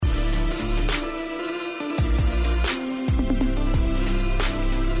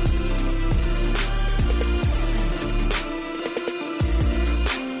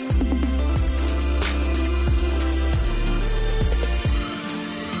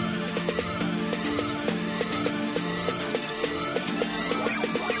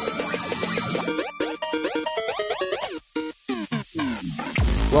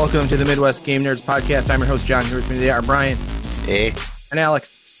Welcome to the Midwest Game Nerds Podcast. I'm your host, John. Here with me today are Brian. Hey. And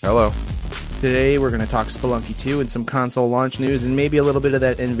Alex. Hello. Today we're going to talk Spelunky 2 and some console launch news and maybe a little bit of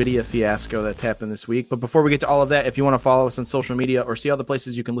that NVIDIA fiasco that's happened this week. But before we get to all of that, if you want to follow us on social media or see all the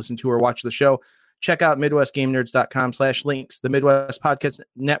places you can listen to or watch the show, check out MidwestGameNerds.com/links. The Midwest Podcast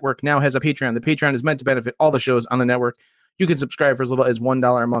Network now has a Patreon. The Patreon is meant to benefit all the shows on the network. You can subscribe for as little as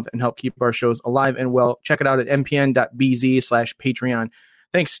 $1 a month and help keep our shows alive and well. Check it out at mpn.bz/Patreon.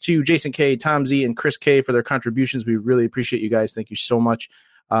 Thanks to Jason K, Tom Z, and Chris K for their contributions. We really appreciate you guys. Thank you so much.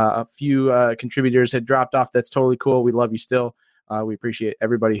 A few contributors had dropped off. That's totally cool. We love you still. We appreciate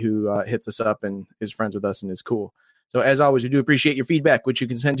everybody who hits us up and is friends with us and is cool. So as always, we do appreciate your feedback, which you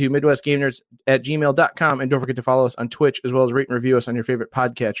can send to MidwestGameNerds@gmail.com. And don't forget to follow us on Twitch, as well as rate and review us on your favorite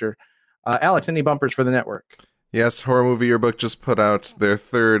podcatcher. Alex, any bumpers for the network? Yes, Horror Movie Yearbook just put out their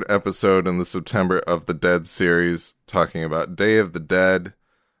third episode in the September of the Dead series, talking about Day of the Dead.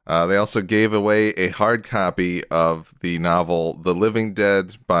 They also gave away a hard copy of the novel The Living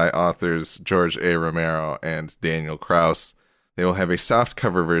Dead by authors George A. Romero and Daniel Kraus. They will have a soft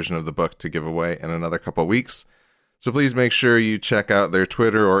cover version of the book to give away in another couple weeks. So please make sure you check out their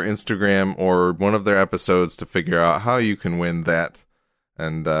Twitter or Instagram or one of their episodes to figure out how you can win that.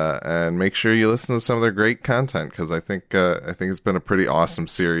 And make sure you listen to some of their great content, because I think it's been a pretty awesome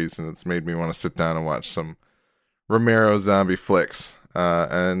series, and it's made me want to sit down and watch some Romero zombie flicks.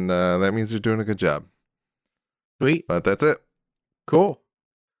 And that means you're doing a good job. Sweet. But that's it. Cool.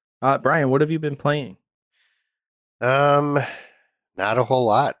 Brian, what have you been playing? Not a whole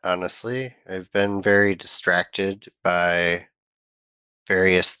lot, honestly. I've been very distracted by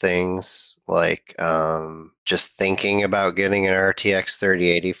various things, like just thinking about getting an RTX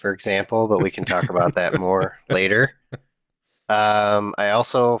 3080, for example, but we can talk about that more later. I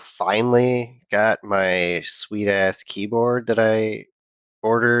also finally got my sweet-ass keyboard that I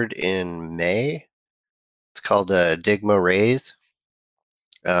ordered in May. It's called Digma Raise.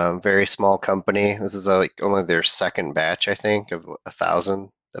 Very small company. This is like only their second batch, I think, of 1,000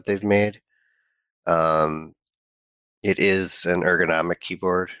 that they've made. It is an ergonomic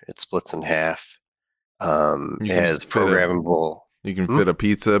keyboard. It splits in half. It has programmable. You can fit a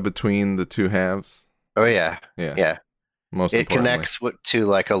pizza between the two halves. Oh yeah, yeah. Most it connects to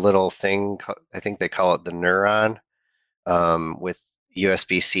like a little thing. I think they call it the Neuron, with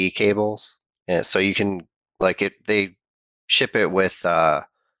USB-C cables, and so you can they ship it with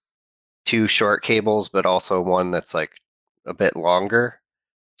two short cables, but also one that's like a bit longer,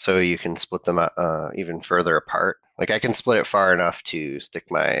 so you can split them even further apart. Like I can split it far enough to stick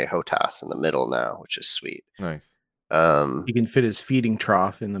my HOTAS in the middle now, which is sweet. Nice. He can fit his feeding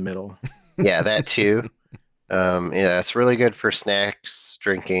trough in the middle. Yeah, that too. Yeah, it's really good for snacks,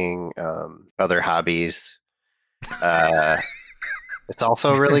 drinking, other hobbies. It's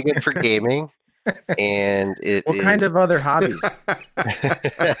also really good for gaming. And what kind of other hobbies?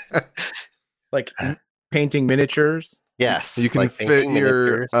 Like painting miniatures? Yes. You can fit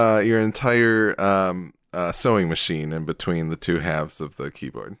your entire sewing machine in between the two halves of the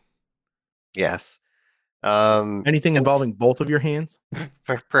keyboard. Yes. Anything involving both of your hands?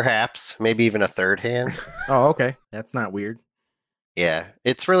 Perhaps, maybe even a third hand. Oh, okay. That's not weird. Yeah,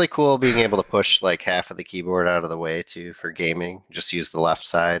 it's really cool being able to push like half of the keyboard out of the way too for gaming. Just use the left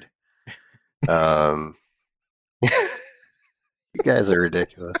side. You guys are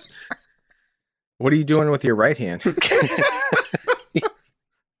ridiculous. What are you doing with your right hand?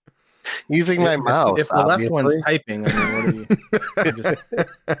 Using my mouse. If the left one's typing, I mean, what are you?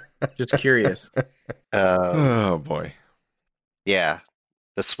 Just curious. Oh boy. Yeah,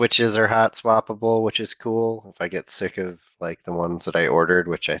 the switches are hot swappable, which is cool. If I get sick of like the ones that I ordered,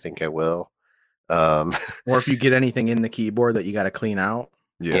 which I think I will. Or if you get anything in the keyboard that you got to clean out.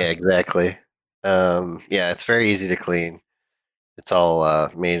 Yeah, exactly. Yeah, it's very easy to clean. It's all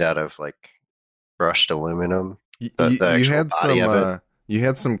made out of like brushed aluminum. You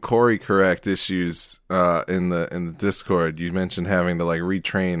had some Corey Correct issues in the Discord. You mentioned having to like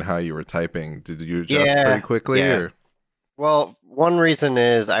retrain how you were typing. Did you adjust pretty quickly? Yeah. Or? Well, one reason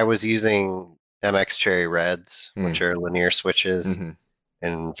is I was using MX Cherry Reds, which are linear switches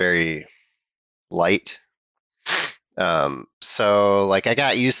and very light. So like I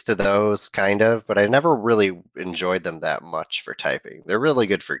got used to those kind of, but I never really enjoyed them that much for typing. They're really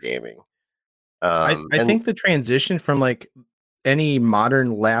good for gaming. I think the transition from like any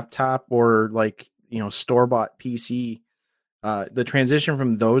modern laptop or like, store-bought PC, the transition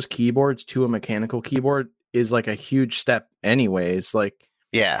from those keyboards to a mechanical keyboard is like a huge step anyways. Like,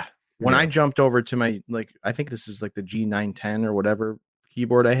 yeah, when I jumped over to my, like, I think this is like the G910 or whatever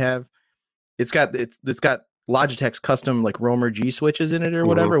keyboard I have, it's got Logitech's custom like Romer G switches in it or Mhm.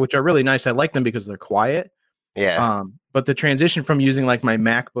 whatever, which are really nice. I like them because they're quiet. Yeah. But the transition from using like my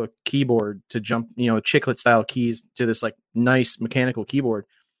MacBook keyboard to jump, chiclet style keys to this like nice mechanical keyboard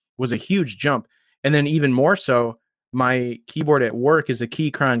was a huge jump. And then even more so, my keyboard at work is a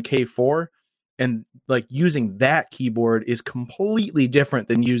Keychron K4, and like using that keyboard is completely different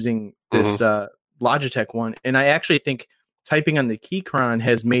than using this Logitech one. And I actually think typing on the Keychron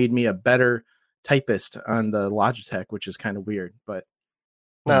has made me a better typist on the Logitech, which is kind of weird, but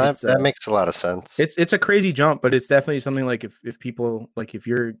No, that makes a lot of sense. it's a crazy jump, but it's definitely something like if people like if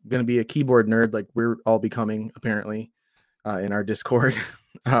you're going to be a keyboard nerd, like we're all becoming apparently in our Discord,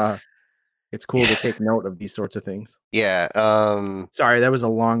 it's cool to take note of these sorts of things. Yeah. Sorry, that was a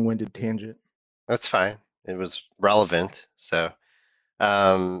long-winded tangent. That's fine. It was relevant. So,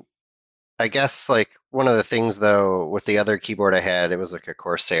 I guess like one of the things though with the other keyboard I had, it was like a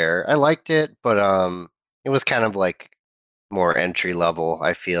Corsair. I liked it, but it was kind of like more entry level,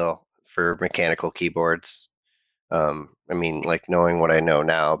 I feel, for mechanical keyboards. I mean, like knowing what I know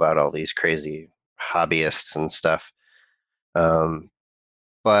now about all these crazy hobbyists and stuff.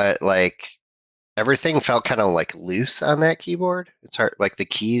 But like everything felt kind of like loose on that keyboard. It's hard, like the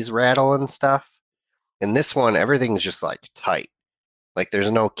keys rattle and stuff. In this one, everything's just like tight. Like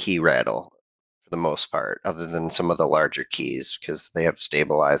there's no key rattle for the most part, other than some of the larger keys because they have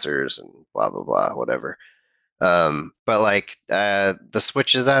stabilizers and blah blah blah, whatever. But like the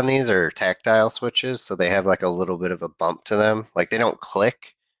switches on these are tactile switches, so they have like a little bit of a bump to them. Like they don't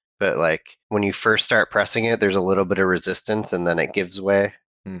click, but like when you first start pressing it, there's a little bit of resistance and then it gives way.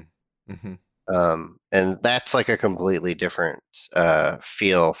 Mm-hmm. And that's like a completely different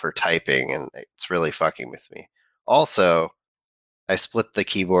feel for typing, and it's really fucking with me. Also, I split the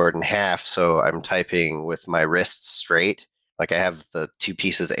keyboard in half, so I'm typing with my wrists straight. Like I have the two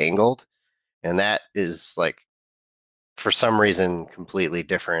pieces angled, and that is like for some reason completely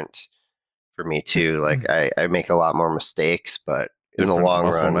different for me too. Like I make a lot more mistakes, but in the Different long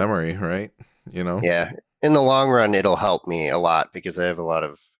muscle run, memory, right? yeah, in the long run, it'll help me a lot because I have a lot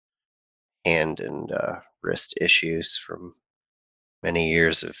of hand and wrist issues from many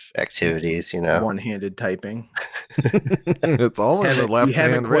years of activities. One-handed typing. It's all in the left You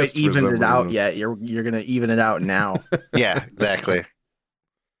haven't hand quite wrist for evened some it out reason. yet. You're gonna even it out now. Yeah, exactly.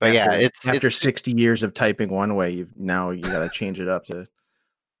 But after, yeah, after it's 60 years of typing one way, you got to change it up to,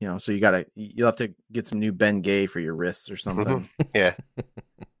 so you'll have to get some new Ben Gay for your wrists or something. yeah.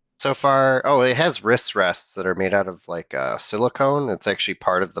 So far, it has wrist rests that are made out of like silicone. It's actually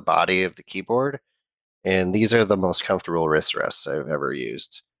part of the body of the keyboard. And these are the most comfortable wrist rests I've ever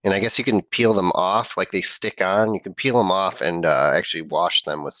used. And I guess you can peel them off, like they stick on. You can peel them off and actually wash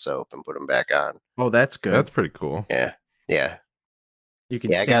them with soap and put them back on. Oh, that's good. That's pretty cool. Yeah, yeah. You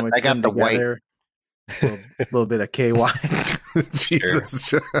can Yeah, sandwich I got them the white. together. A little bit of KY. Jesus,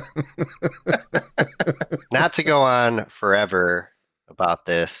 John. Not to go on forever about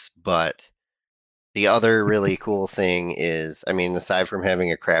this, but the other really cool thing is, I mean, aside from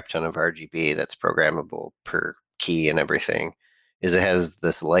having a crap ton of RGB that's programmable per key and everything, is it has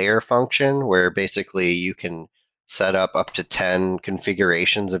this layer function where basically you can set up to 10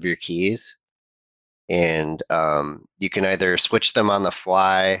 configurations of your keys. And you can either switch them on the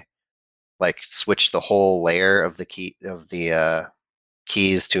fly, like switch the whole layer of the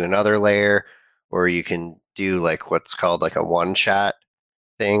keys to another layer, or you can do like what's called like a one-shot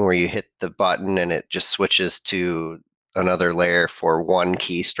thing where you hit the button and it just switches to another layer for one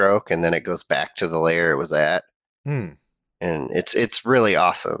keystroke and then it goes back to the layer it was at. And it's really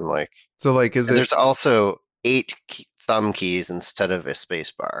awesome. Like, so like there's also 8 thumb keys instead of a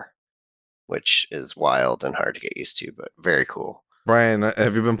space bar, which is wild and hard to get used to, but very cool. Brian,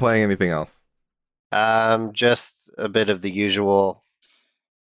 have you been playing anything else? Just a bit of the usual,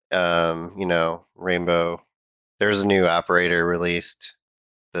 Rainbow. There's a new operator released,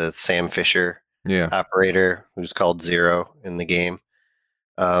 the Sam Fisher operator, who's called Zero in the game.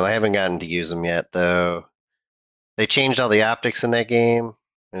 I haven't gotten to use them yet, though. They changed all the optics in that game,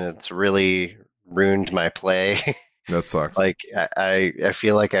 and it's really ruined my play. That sucks. Like, I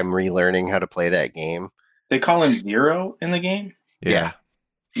feel like I'm relearning how to play that game. They call him Zero in the game? Yeah.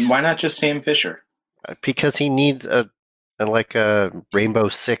 Why not just Sam Fisher? Because he needs a Rainbow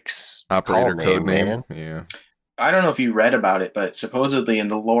Six operator code name, man. Yeah. I don't know if you read about it, but supposedly in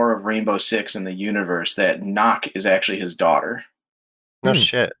the lore of Rainbow Six in the universe, that Nock is actually his daughter. No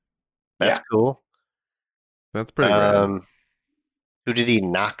shit. That's cool. That's pretty rad. Who did he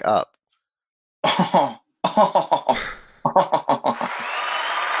knock up?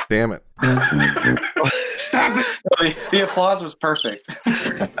 Damn it. Stop it. The applause was perfect.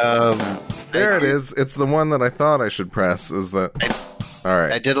 There it is. It's the one that I thought I should press. Is that? All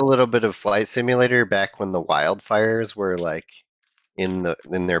right. I did a little bit of Flight Simulator back when the wildfires were like in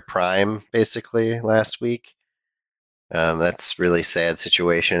their prime, basically last week. That's really sad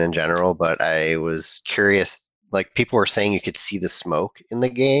situation in general, but I was curious. Like people were saying, you could see the smoke in the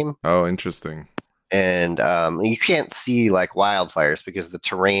game, Oh, interesting. and you can't see like wildfires because the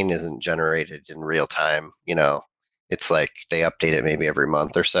terrain isn't generated in real time. You know, it's like they update it maybe every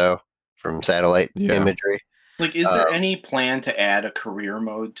month or so from satellite imagery. Like, is there any plan to add a career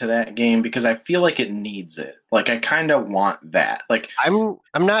mode to that game? Because I feel like it needs it. Like, I kind of want that. Like, I'm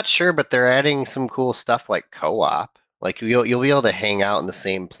not sure, but they're adding some cool stuff like co-op. Like you'll be able to hang out in the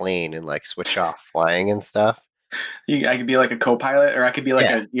same plane and like switch off flying and stuff. I could be like a co-pilot, or I could be like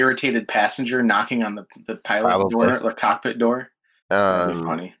an irritated passenger knocking on the pilot door, the cockpit door. That'd be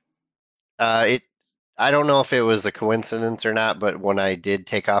funny. I don't know if it was a coincidence or not, but when I did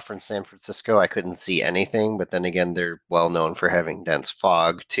take off from San Francisco, I couldn't see anything. But then again, they're well known for having dense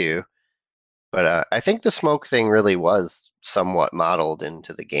fog too. But I think the smoke thing really was somewhat modeled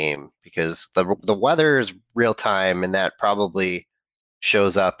into the game because the weather is real time, and that probably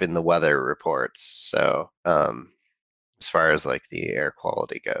shows up in the weather reports. So as far as like the air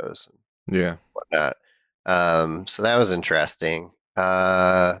quality goes, and whatnot. So that was interesting.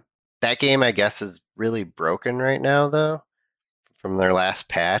 That game, I guess, is really broken right now, though. From their last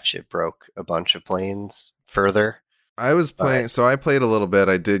patch, it broke a bunch of planes further. I was playing, so I played a little bit.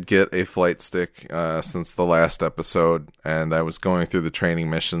 I did get a flight stick since the last episode, and I was going through the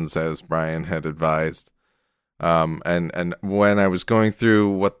training missions as Brian had advised. And when I was going through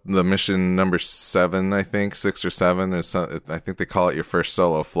what the mission number 7, I think 6 or 7 is, I think they call it your first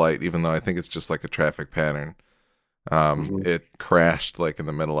solo flight, even though I think it's just like a traffic pattern. It crashed like in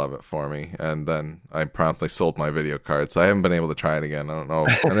the middle of it for me, and then I promptly sold my video card, so I haven't been able to try it again. I don't know.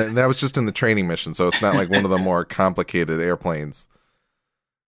 And that was just in the training mission, so it's not like one of the more complicated airplanes.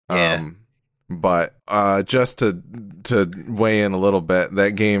 But just to weigh in a little bit,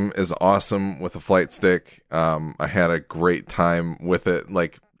 that game is awesome with a flight stick. I had a great time with it,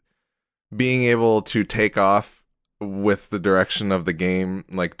 like being able to take off with the direction of the game,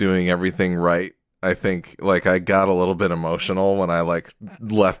 like doing everything right. I think like I got a little bit emotional when I like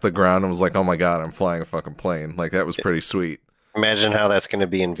left the ground and was like, oh my God, I'm flying a fucking plane. Like that was pretty sweet. Imagine how that's going to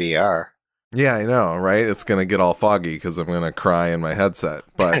be in VR. Yeah, I know, right? It's going to get all foggy because I'm going to cry in my headset.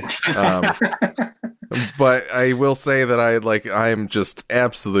 But but I will say that I'm just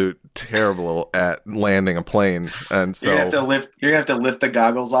absolute terrible at landing a plane. And so you're going to have to lift the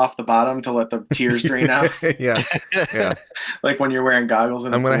goggles off the bottom to let the tears drain out. Yeah. Like when you're wearing goggles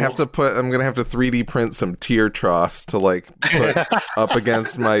in I'm going to have to 3D print some tear troughs to like put up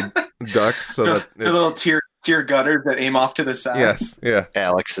against my ducts so that the little tear gutters that aim off to the side. Yes, yeah.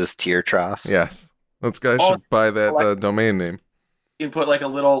 Alex's tear troughs. Yes. Let's go. I should buy that domain name. You can put like a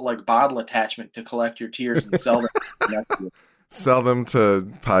little like bottle attachment to collect your tears and sell them. Sell them to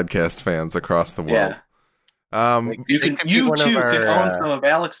podcast fans across the world. Yeah. You can own some of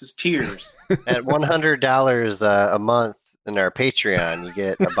Alex's tears. At $100 a month in our Patreon, you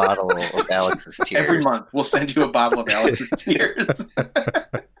get a bottle of Alex's tears. Every month, we'll send you a bottle of Alex's tears.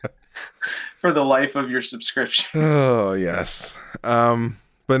 For the life of your subscription. Oh, yes.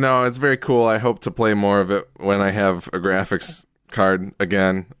 But no, it's very cool. I hope to play more of it when I have a graphics card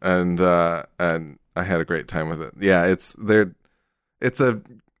again, and I had a great time with it. Yeah, it's a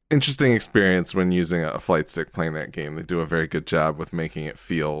interesting experience when using a flight stick playing that game. They do a very good job with making it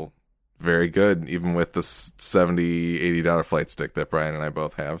feel very good, even with the $70-$80 flight stick that Brian and I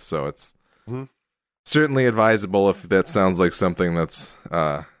both have. So it's certainly advisable if that sounds like something that's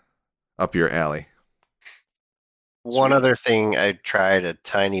up your alley. One other thing I tried a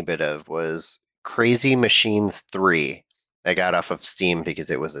tiny bit of was Crazy Machines 3. I got off of Steam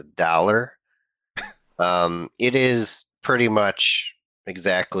because it was $1. It is pretty much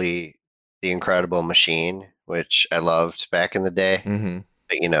exactly The Incredible Machine, which I loved back in the day.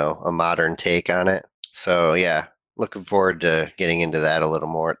 But, a modern take on it. So yeah, looking forward to getting into that a little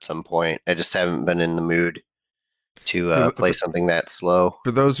more at some point. I just haven't been in the mood to play something that slow.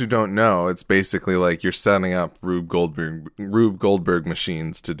 For those who don't know, it's basically like you're setting up Rube Goldberg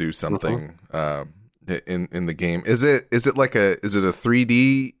machines to do something in the game. Is it a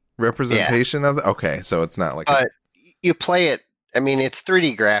 3D representation of it? Okay, so it's not like you play it. I mean, it's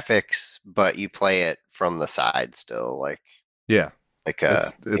 3D graphics, but you play it from the side still,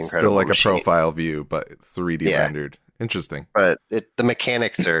 it's still like a profile view, but 3D rendered. Interesting. But the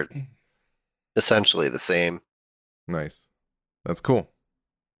mechanics are essentially the same. Nice. That's cool.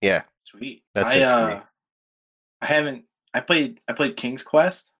 Yeah. Sweet. That's it for me. I haven't. I played King's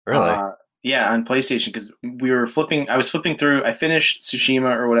Quest. Really? Yeah, on PlayStation because I was flipping through. I finished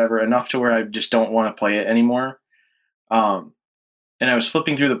Tsushima or whatever enough to where I just don't want to play it anymore. And I was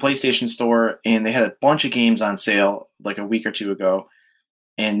flipping through the PlayStation Store, and they had a bunch of games on sale like a week or two ago.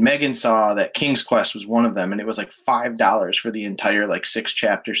 And Megan saw that King's Quest was one of them, and it was like $5 for the entire like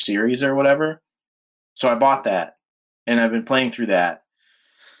 6-chapter series or whatever. So I bought that, and I've been playing through that.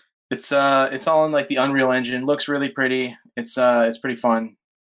 It's all in like the Unreal Engine. Looks really pretty. It's pretty fun.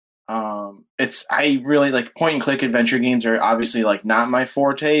 I really like point and click adventure games are obviously like not my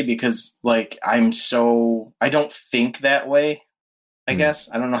forte because like I don't think that way. I guess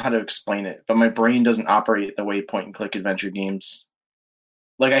I don't know how to explain it, but my brain doesn't operate the way point and click adventure games.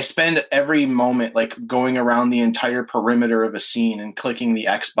 Like I spend every moment like going around the entire perimeter of a scene and clicking the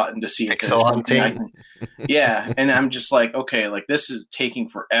X button to see if there's something I can. Yeah, and I'm just like, okay, like this is taking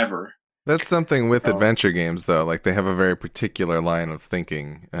forever. That's something with adventure games, though. Like they have a very particular line of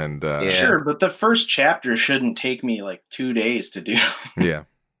thinking, and sure, but the first chapter shouldn't take me like 2 days to do. Yeah,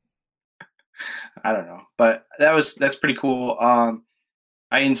 I don't know, but that's pretty cool.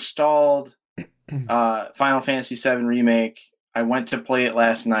 I installed Final Fantasy VII Remake. I went to play it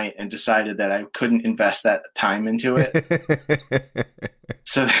last night and decided that I couldn't invest that time into it.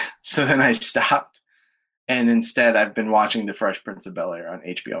 So then I stopped. And instead, I've been watching The Fresh Prince of Bel-Air on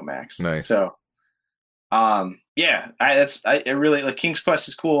HBO Max. Nice. So, yeah, I really like King's Quest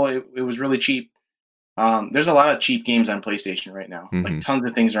is cool. It was really cheap. There's a lot of cheap games on PlayStation right now. Mm-hmm. Like tons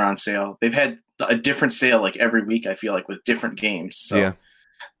of things are on sale. They've had a different sale like every week. I feel like with different games. So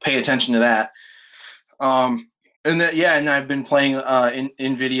pay attention to that. And I've been playing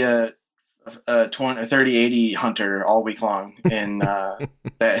NVIDIA 3080 Hunter all week long, and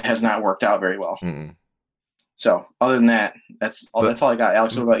that has not worked out very well. Mm-mm. So other than that, that's all I got.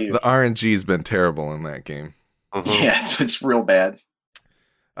 Alex, what about you? The RNG's been terrible in that game. Mm-hmm. Yeah, it's real bad.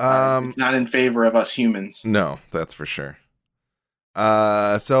 It's not in favor of us humans. No, that's for sure.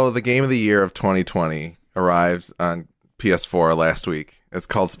 So the game of the year of 2020 arrived on PS4 last week. It's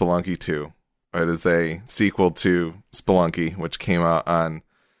called Spelunky 2. It is a sequel to Spelunky, which came out on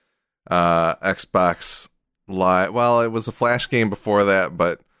Xbox Live. Well, it was a Flash game before that,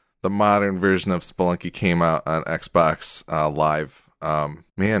 but the modern version of Spelunky came out on Xbox Live.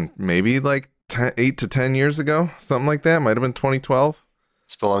 Maybe like 8 to 10 years ago, something like that. Might have been 2012.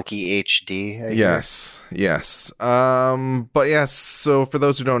 Spelunky HD. Yes. But yes, so for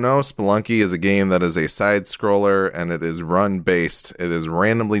those who don't know, Spelunky is a game that is a side scroller, and it is run based. It is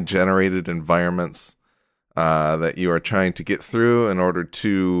randomly generated environments that you are trying to get through in order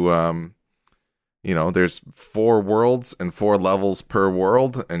to there's 4 worlds and 4 levels per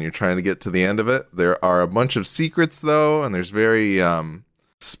world, and you're trying to get to the end of it. There are a bunch of secrets, though, and there's very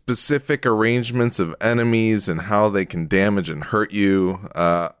specific arrangements of enemies and how they can damage and hurt you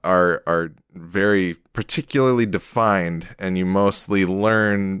are very particularly defined, and you mostly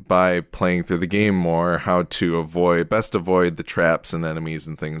learn by playing through the game more how to avoid the traps and enemies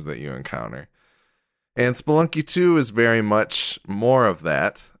and things that you encounter. And Spelunky 2 is very much more of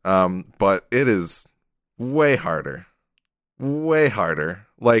that, but it is way harder. Way harder.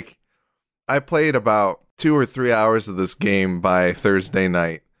 Like, I played about 2 or 3 hours of this game by Thursday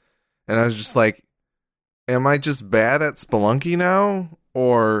night, and I was just like, am I just bad at Spelunky now?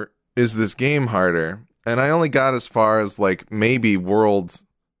 Or is this game harder? And I only got as far as, like, maybe World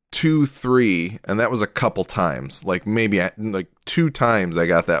 2, 3, and that was a couple times. Like, maybe, 2 times I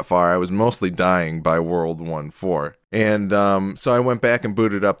got that far. I was mostly dying by World 1, 4. And so I went back and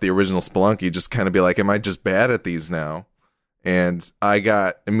booted up the original Spelunky, just kind of be like, am I just bad at these now? And I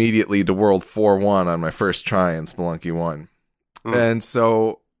got immediately to World 4-1 on my first try in Spelunky 1. And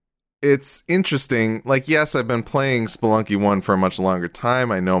so it's interesting. Like, yes, I've been playing Spelunky 1 for a much longer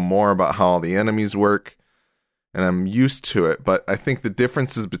time. I know more about how all the enemies work, and I'm used to it. But I think the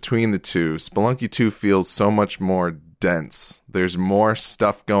differences between the two, Spelunky 2 feels so much more dense. There's more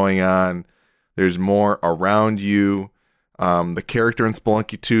stuff going on. There's more around you. The character in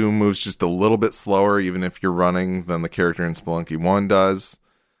Spelunky 2 moves just a little bit slower, even if you're running, than the character in Spelunky 1 does.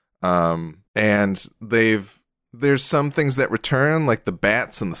 And there's some things that return, like the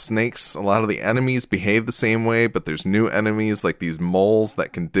bats and the snakes. A lot of the enemies behave the same way, but there's new enemies, like these moles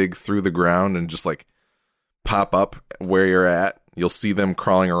that can dig through the ground and just like pop up where you're at. You'll see them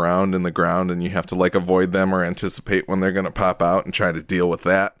crawling around in the ground, and you have to like avoid them or anticipate when they're going to pop out and try to deal with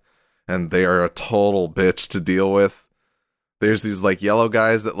that. And they are a total bitch to deal with. There's these like yellow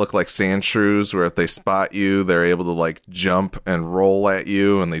guys that look like sand shrews, where if they spot you, they're able to like jump and roll at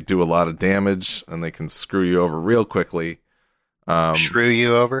you, and they do a lot of damage, and they can screw you over real quickly. Shrew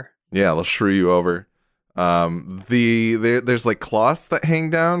you over? Yeah, they'll shrew you over. There's like cloths that hang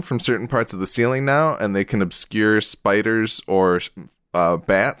down from certain parts of the ceiling now, and they can obscure spiders or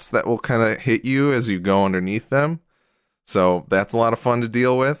bats that will kind of hit you as you go underneath them. So that's a lot of fun to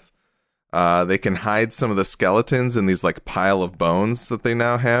deal with. They can hide some of the skeletons in these like pile of bones that they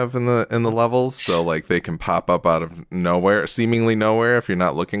now have in the levels. So like they can pop up out of nowhere, seemingly nowhere, if you're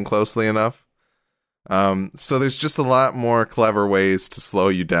not looking closely enough. So there's just a lot more clever ways to slow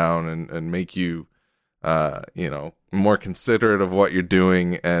you down and make you, more considerate of what you're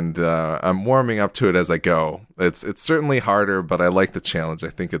doing. And I'm warming up to it as I go. It's certainly harder, but I like the challenge. I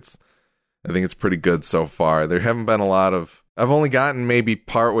think it's pretty good so far. There haven't been a lot of. I've only gotten maybe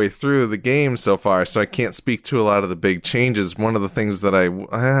partway through the game so far, so I can't speak to a lot of the big changes. One of the things that I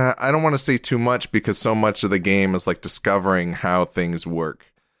don't want to say too much because so much of the game is like discovering how things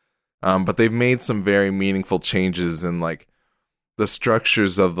work. But they've made some very meaningful changes in like the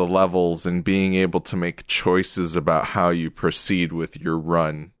structures of the levels and being able to make choices about how you proceed with your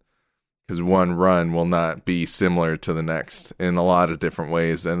run. Because one run will not be similar to the next in a lot of different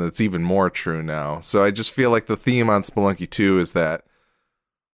ways, and it's even more true now. So I just feel like the theme on Spelunky 2 is that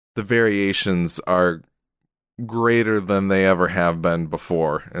the variations are greater than they ever have been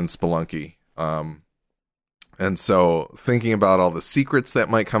before in Spelunky. And so thinking about all the secrets that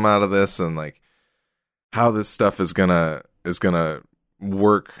might come out of this and like how this stuff is gonna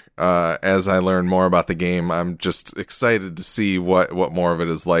work as I learn more about the game, I'm just excited to see what more of it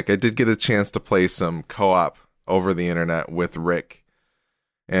is like. I did get a chance to play some co-op over the internet with Rick,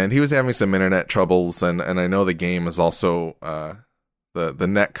 and he was having some internet troubles, and I know the game is also the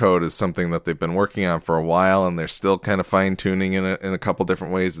net code is something that they've been working on for a while, and they're still kind of fine-tuning in a couple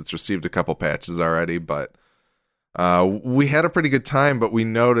different ways. It's received a couple patches already, but we had a pretty good time, but we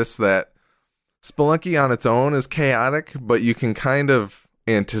noticed that Spelunky on its own is chaotic, but you can kind of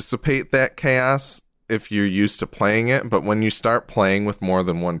anticipate that chaos if you're used to playing it. But when you start playing with more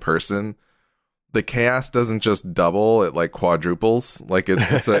than one person, the chaos doesn't just double, it like quadruples. Like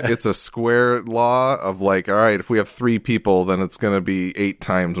it's a square law of like, all right, if we have 3 people, then it's going to be 8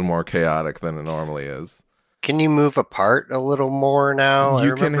 times more chaotic than it normally is. Can you move apart a little more now?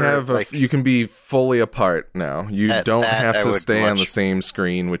 You can have you can be fully apart now. You don't have to stay on the same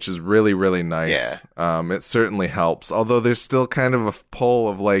screen, which is really, really nice. Yeah. It certainly helps. Although there's still kind of a pull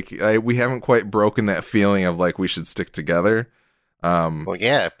of like we haven't quite broken that feeling of like we should stick together. Well,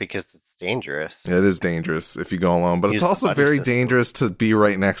 yeah, because it's dangerous. It is dangerous if you go alone, but it's also very dangerous to be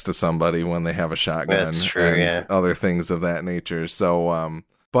right next to somebody when they have a shotgun. That's true, and other things of that nature. So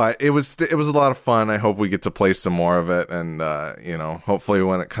but it was a lot of fun. I hope we get to play some more of it, and hopefully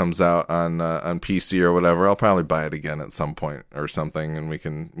when it comes out on PC or whatever, I'll probably buy it again at some point or something, and we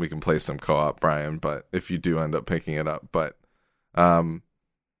can play some co-op, Brian. But if you do end up picking it up, but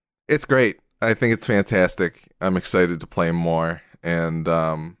it's great. I think it's fantastic. I'm excited to play more, and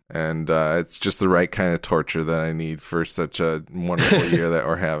it's just the right kind of torture that I need for such a wonderful year that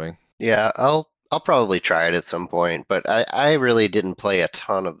we're having. Yeah, I'll probably try it at some point, but I really didn't play a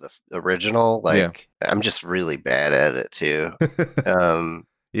ton of the original. I'm just really bad at it too.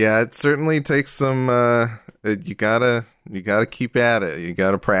 Yeah, it certainly takes some. You gotta keep at it. You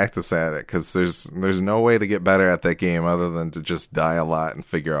gotta practice at it because there's no way to get better at that game other than to just die a lot and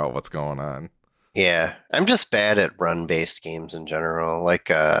figure out what's going on. Yeah, I'm just bad at run-based games in general. Like,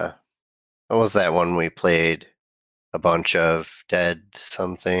 what was that one we played a bunch of? Dead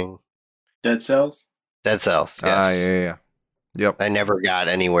something. Dead Cells? Dead Cells, yes. Yeah. Yep. I never got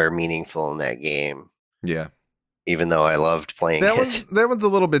anywhere meaningful in that game. Yeah. Even though I loved playing it. That one's a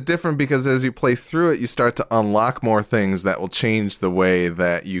little bit different because as you play through it, you start to unlock more things that will change the way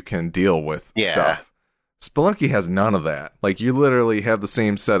that you can deal with stuff. Spelunky has none of that. Like, you literally have the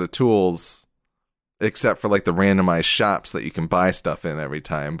same set of tools, except for like the randomized shops that you can buy stuff in every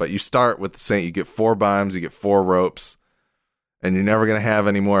time. But you start with the same, you get 4 bombs, you get 4 ropes, and you're never going to have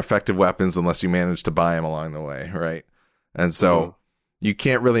any more effective weapons unless you manage to buy them along the way, right? And so you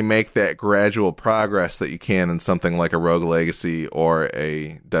can't really make that gradual progress that you can in something like a Rogue Legacy or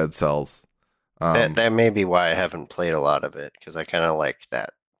a Dead Cells. That may be why I haven't played a lot of it, because I kind of like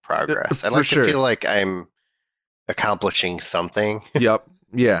that progress. I like to feel like I'm accomplishing something. Yep.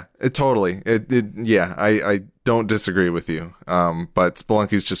 Yeah, totally. I don't disagree with you. But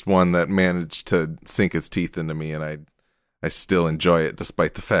Spelunky's just one that managed to sink its teeth into me, and I still enjoy it,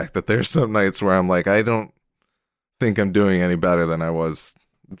 despite the fact that there's some nights where I'm like, I don't think I'm doing any better than I was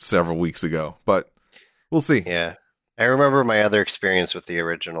several weeks ago, but we'll see. Yeah. I remember my other experience with the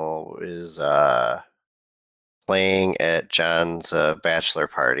original is playing at John's bachelor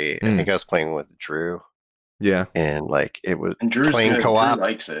party. I think I was playing with Drew. Yeah. and like it was And Drew's playing good. co-op. Drew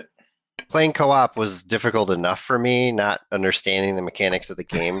likes it. Playing co-op was difficult enough for me, not understanding the mechanics of the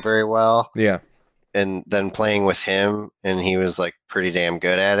game very well, Yeah. and then playing with him, and he was like pretty damn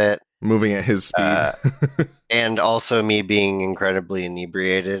good at it. Moving at his speed. And also me being incredibly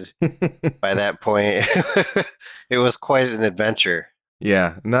inebriated by that point. It was quite an adventure.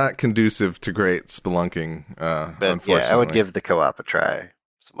 Yeah, not conducive to great spelunking, But unfortunately. yeah, I would give the co-op a try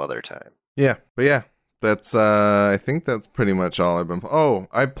some other time. Yeah, but yeah, that's I think that's pretty much all I've been. Oh,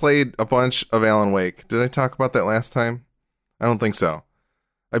 I played a bunch of Alan Wake. Did I talk about that last time? I don't think so.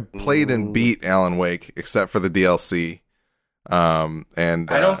 I played and beat Alan Wake, except for the DLC. And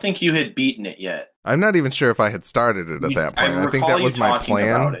I don't think you had beaten it yet. I'm not even sure if I had started it at that point. I think that was my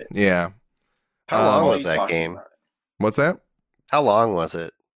plan. Yeah. How long was that game? What's that? How long was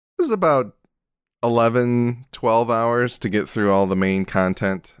it? It was about 11, 12 hours to get through all the main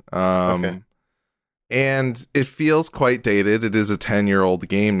content. Okay. And it feels quite dated. It is a 10-year-old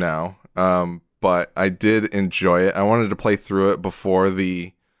game now. But I did enjoy it. I wanted to play through it before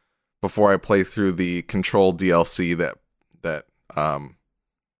I play through the Control DLC that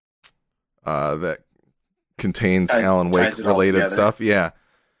contains Alan Wake related stuff. Yeah.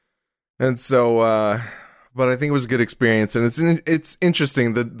 And so but I think it was a good experience, and it's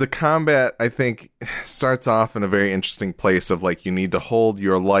interesting. The combat, I think, starts off in a very interesting place of like you need to hold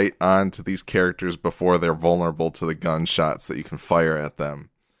your light on to these characters before they're vulnerable to the gunshots that you can fire at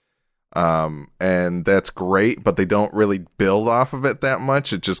them. And that's great, but they don't really build off of it that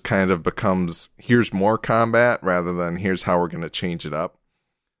much. It just kind of becomes, here's more combat rather than here's how we're going to change it up.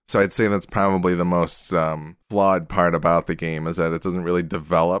 So I'd say that's probably the most flawed part about the game, is that it doesn't really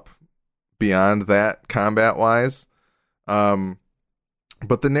develop beyond that combat wise. But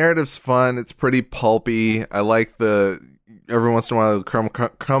the narrative's fun. It's pretty pulpy. I like every once in a while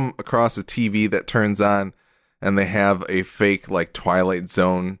come across a TV that turns on and they have a fake like Twilight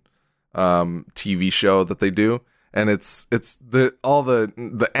Zone TV show that they do, and it's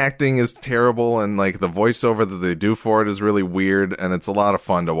the acting is terrible, and like the voiceover that they do for it is really weird, and it's a lot of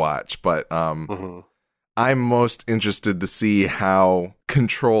fun to watch. But I'm most interested to see how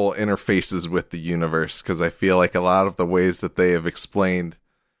Control interfaces with the universe, because I feel like a lot of the ways that they have explained,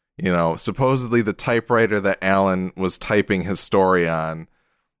 supposedly the typewriter that Alan was typing his story on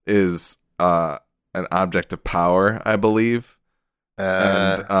is an object of power, I believe.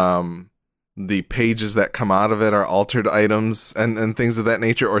 And the pages that come out of it are altered items and things of that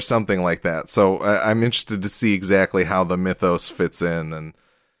nature, or something like that. So I'm interested to see exactly how the mythos fits in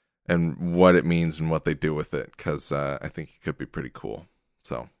and what it means and what they do with it, because I think it could be pretty cool.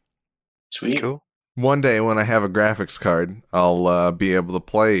 So sweet. Cool. One day when I have a graphics card, I'll be able to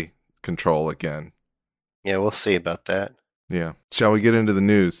play Control again. Yeah, we'll see about that. Yeah. Shall we get into the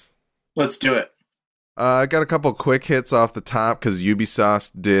news? Let's do it. I got a couple quick hits off the top because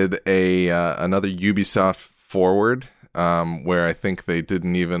Ubisoft did another Ubisoft Forward, where I think they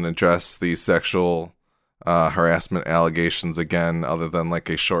didn't even address the sexual harassment allegations again, other than like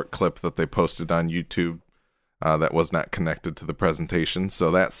a short clip that they posted on YouTube that was not connected to the presentation,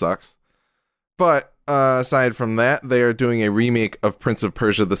 so that sucks. But aside from that, they are doing a remake of Prince of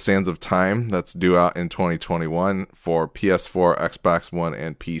Persia: The Sands of Time that's due out in 2021 for PS4, Xbox One,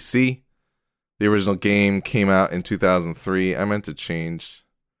 and PC. The original game came out in 2003. I meant to change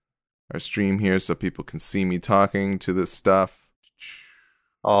our stream here so people can see me talking to this stuff.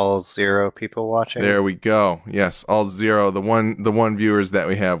 All 0 people watching. There we go. Yes, all 0. The one viewers that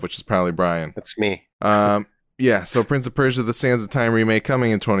we have, which is probably Brian. That's me. Yeah, so Prince of Persia: The Sands of Time remake coming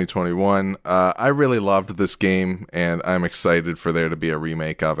in 2021. I really loved this game, and I'm excited for there to be a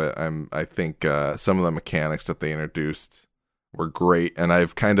remake of it. I think some of the mechanics that they introduced were great, and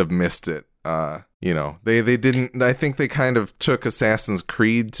I've kind of missed it. They didn't. I think they kind of took Assassin's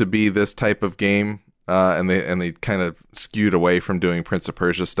Creed to be this type of game, and they kind of skewed away from doing Prince of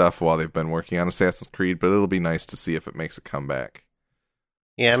Persia stuff while they've been working on Assassin's Creed. But it'll be nice to see if it makes a comeback.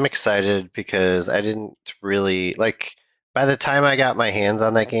 Yeah, I'm excited because I didn't really like. By the time I got my hands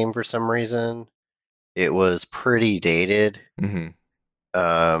on that game, for some reason, it was pretty dated. Mm-hmm.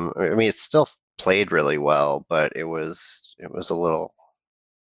 I mean, it still played really well, but it was a little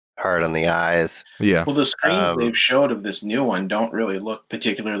hard on the eyes. Yeah. Well, the screens they've showed of this new one don't really look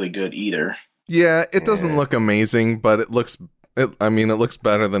particularly good either. Yeah, it doesn't look amazing, but it looks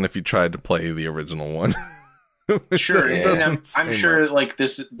better than if you tried to play the original one. Sure, and I'm sure like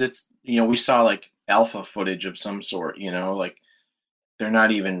that's we saw like alpha footage of some sort, like they're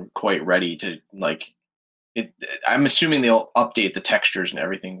not even quite ready to like it. I'm assuming they'll update the textures and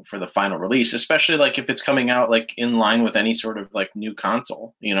everything for the final release, especially like if it's coming out like in line with any sort of like new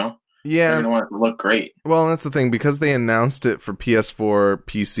console, Yeah. They're gonna want it to look great. Well, that's the thing, because they announced it for PS4,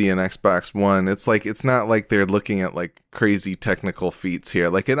 PC, and Xbox One. It's not like they're looking at like crazy technical feats here.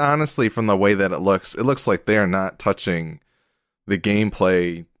 Like, it honestly, from the way that it looks like they're not touching the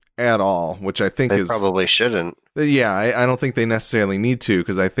gameplay at all, which I think They is probably shouldn't. yeah. I don't think they necessarily need to,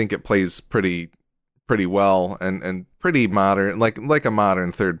 because I think it plays pretty well and pretty modern, like a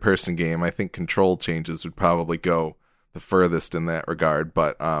modern third person game. I think control changes would probably go the furthest in that regard,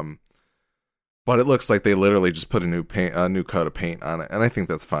 but it looks like they literally just put a new coat of paint on it, and I think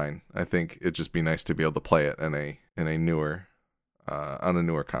that's fine. I think it'd just be nice to be able to play it in a newer on a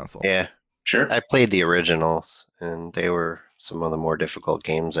newer console. Yeah, Sure. I played the originals, and they were some of the more difficult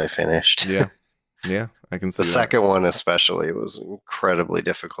games I finished. Yeah, I can see The that. second one especially was incredibly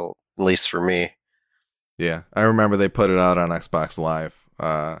difficult, at least for me. Yeah, I remember they put it out on Xbox Live.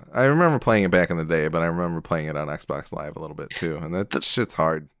 I remember playing it back in the day, but I remember playing it on Xbox Live a little bit too, and that shit's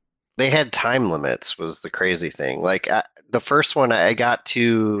hard. They had time limits was the crazy thing. Like the first one I got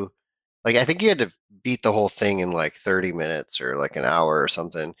to, like, I think you had to beat the whole thing in like 30 minutes or like an hour or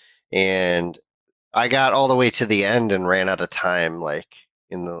something. And I got all the way to the end and ran out of time like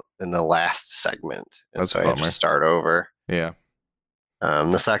in the last segment. And That's so a I had to bummer. start over. Yeah,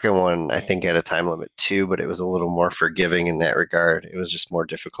 The second one I think had a time limit too, but it was a little more forgiving in that regard. It was just more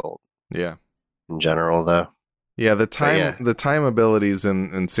difficult yeah. in general though. Yeah, the time yeah. the time abilities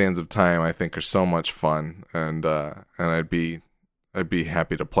in Sands of Time, I think, are so much fun, and I'd be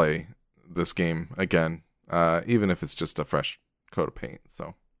happy to play this game again, even if it's just a fresh coat of paint.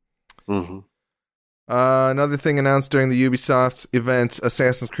 So, hmm another thing announced during the Ubisoft event: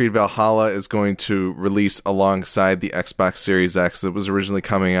 Assassin's Creed Valhalla is going to release alongside the Xbox Series X. It was originally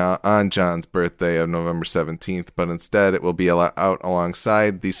coming out on John's birthday of November 17th, but instead it will be out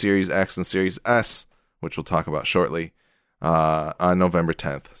alongside the Series X and Series S, which we'll talk about shortly, on November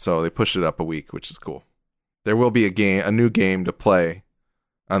 10th. So they pushed it up a week, which is cool. There will be a new game to play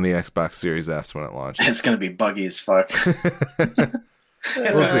on the Xbox Series S when it launches. It's gonna be buggy as fuck. It's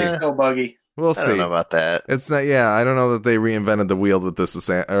We'll gonna be see. so buggy. We'll I see. don't know about that. It's not. Yeah, I don't know that they reinvented the wheel with this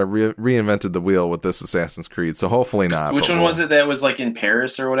reinvented the wheel with this Assassin's Creed. So hopefully not. Which one was it that was like in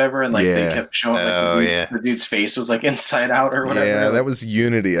Paris or whatever, and like Yeah. they kept showing like Oh, yeah. the dude's face was like inside out or whatever. Yeah, Like, that was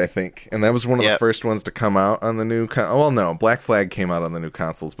Unity, I think, and that was one of the Yep. first ones to come out on the new. Well, no, Black Flag came out on the new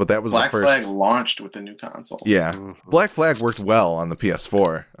consoles, but that was Black the first. Flag launched with the new console. Yeah, Mhm. Black Flag worked well on the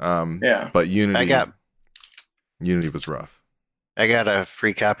PS4. Yeah. But Unity was rough. I got a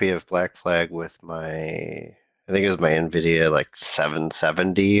free copy of Black Flag with my, I think it was my NVIDIA like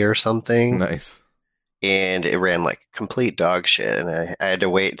 770 or something. Nice. And it ran like complete dog shit. And I had to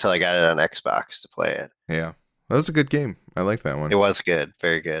wait until I got it on Xbox to play it. Yeah, that was a good game. I like that one. It was good.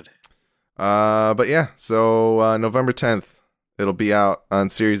 Very good. But yeah, so November 10th, it'll be out on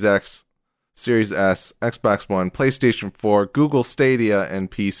Series X, Series S, Xbox One, PlayStation 4, Google Stadia, and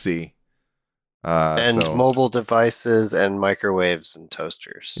PC. And So, mobile devices and microwaves and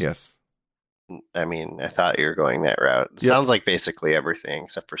toasters. yes. I mean, I thought you were going that route. It Yep. sounds like basically everything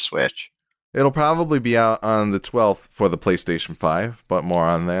except for Switch. It'll probably be out on the 12th for the PlayStation 5, but more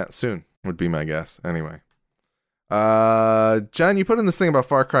on that soon, would be my guess. Anyway. John, you put in this thing about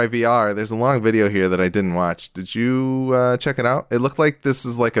Far Cry VR. There's a long video here that I didn't watch. Did you check it out? It looked like this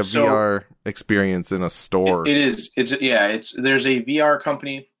is like a VR experience in a store. It is. It's there's a VR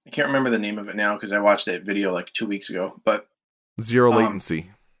company. I can't remember the name of it now because I watched that video like 2 weeks ago. But Zero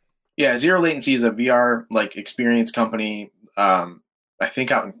latency. yeah, Zero Latency is a VR like experience company. I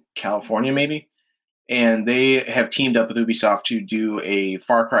think out in California maybe, and they have teamed up with Ubisoft to do a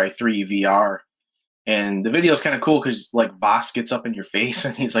Far Cry 3 VR. And the video is kind of cool because like Voss gets up in your face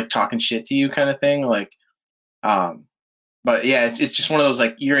and he's like talking shit to you, kind of thing. Like, but yeah, it's just one of those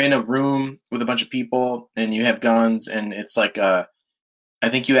like you're in a room with a bunch of people and you have guns, and it's like I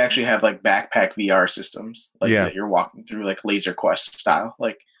think you actually have like backpack VR systems, like Yeah. that you're walking through like Laser Quest style.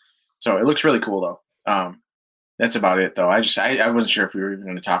 Like, so it looks really cool though. That's about it though. I wasn't sure if we were even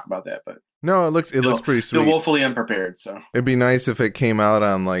going to talk about that, but No, it looks pretty feel sweet. woefully unprepared. So It'd be nice if it came out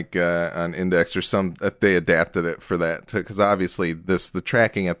on like on Index or if they adapted it for that, because obviously the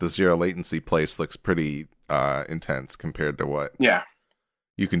tracking at the zero latency place looks pretty intense compared to what yeah.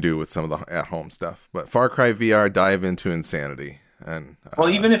 you can do with some of the at home stuff. But Far Cry VR dive into insanity, and Well,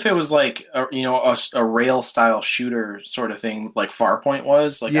 even if it was like a rail style shooter sort of thing, like Farpoint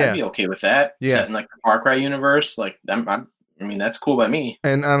was, like Yeah. I'd be okay with that. Yeah. Set in like the Far Cry universe, like I mean, that's cool by me.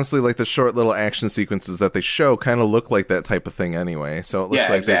 and honestly, like the short little action sequences that they show kind of look like that type of thing anyway. So it looks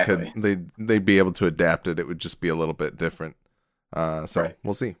Yeah, like exactly. they'd be able to adapt it. It would just be a little bit different. So Right.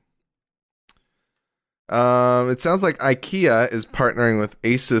 we'll see. It sounds like IKEA is partnering with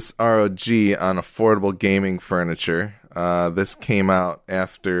Asus ROG on affordable gaming furniture. This came out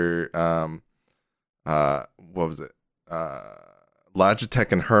after what was it?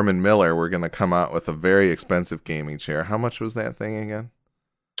 Logitech and Herman Miller were going to come out with a very expensive gaming chair. How much was that thing again?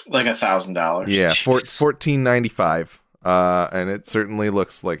 Like $1,000. Yeah, Jeez. $14.95. And it certainly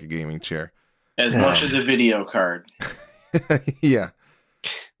looks like a gaming chair. As much as a video card. Yeah.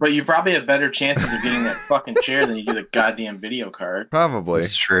 But you probably have better chances of getting that fucking chair than you do the goddamn video card. Probably.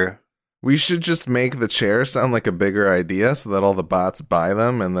 It's true. We should just make the chair sound like a bigger idea so that all the bots buy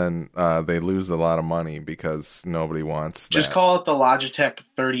them and then they lose a lot of money because nobody wants that. Just call it the Logitech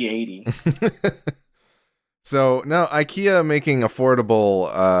 3080. So, no, IKEA making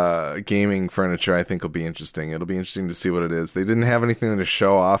affordable gaming furniture I think will be interesting. It'll be interesting to see what it is. They didn't have anything to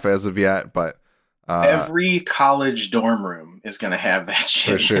show off as of yet, but... every college dorm room is going to have that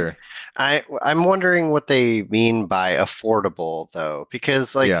shit. For sure. I'm wondering what they mean by affordable, though,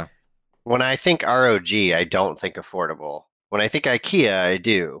 because, like, Yeah. when I think ROG, I don't think affordable. When I think IKEA, I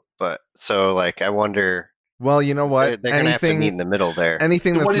do. But so, like, I wonder. Well, you know what? They're gonna have to meet in the middle there.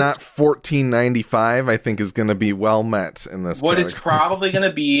 Anything that's What not $14.95, I think, is going to be well met in this. What category. it's probably going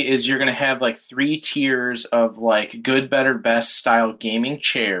to be is you're going to have like 3 tiers of like good, better, best style gaming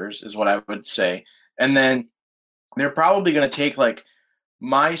chairs, is what I would say. And then they're probably going to take like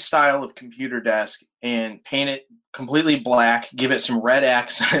my style of computer desk and paint it completely black, give it some red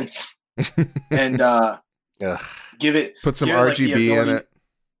accents, and Ugh. give it Put some give it, like, the RGB in ability- it.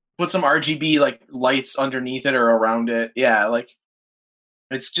 Put some RGB like lights underneath it or around it. Yeah, like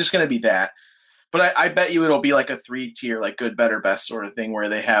it's just gonna be that. But I bet you it'll be like a 3-tier, like good, better, best sort of thing where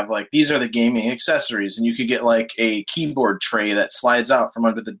they have like these are the gaming accessories, and you could get like a keyboard tray that slides out from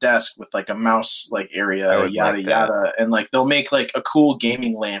under the desk with like a mouse like I area, would yada like that. yada, and like they'll make like a cool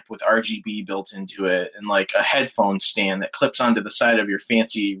gaming lamp with RGB built into it, and like a headphone stand that clips onto the side of your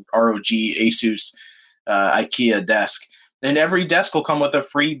fancy ROG Asus IKEA desk. And every desk will come with a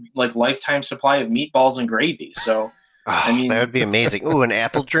free like lifetime supply of meatballs and gravy. So Oh, mean- that would be amazing. Ooh, an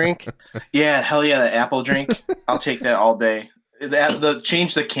apple drink? yeah, hell yeah, the apple drink. I'll take that all day.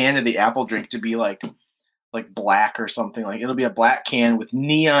 Change the can of the apple drink to be like black or something. Like it'll be a black can with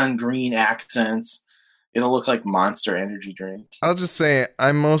neon green accents. It'll look like Monster Energy drink. I'll just say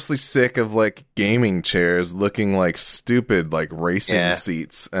I'm mostly sick of like gaming chairs looking like stupid like racing Yeah.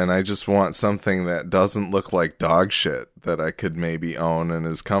 seats, and I just want something that doesn't look like dog shit that I could maybe own and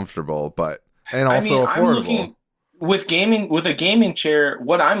is comfortable, and also I'm affordable. looking with a gaming chair.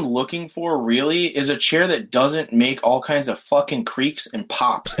 What I'm looking for really is a chair that doesn't make all kinds of fucking creaks and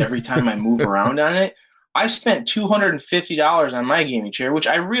pops every time I move around on it. I spent $250 on my gaming chair, which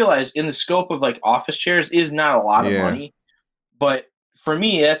I realize in the scope of like office chairs is not a lot of Yeah. money. But for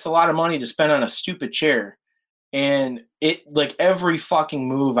me, that's a lot of money to spend on a stupid chair. And it like every fucking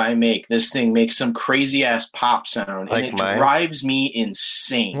move I make, this thing makes some crazy ass pop sound, Like and it mine? drives me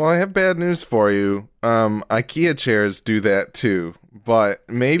insane. Well, I have bad news for you. IKEA chairs do that too, but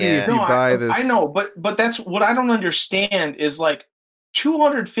maybe Yeah. if you buy this, I know, but that's what I don't understand is like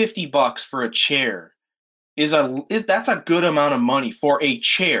 $250 for a chair is that's a good amount of money for a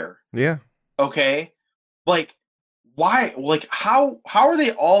chair. yeah, Okay, like why? Like how are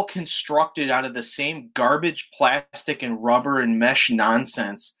they all constructed out of the same garbage, plastic, and rubber and mesh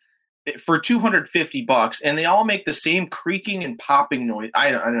nonsense for $250, and they all make the same creaking and popping noise?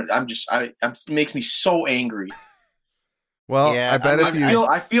 It makes me so angry. well, Yeah, I bet if you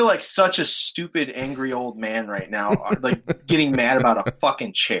I feel like such a stupid, angry old man right now, like getting mad about a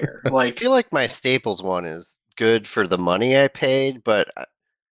fucking chair. I Like, feel like my Staples one is good for the money I paid, but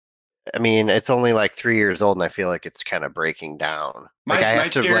I mean, it's only like 3 years old, and I feel like it's kind of breaking down. Like I My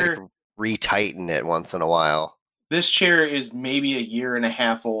have to chair- like retighten it once in a while. this chair is maybe a year and a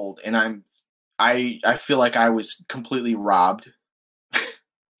half old, and I feel like I was completely robbed.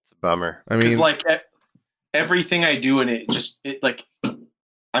 It's a bummer. I mean, Because like everything I do in it,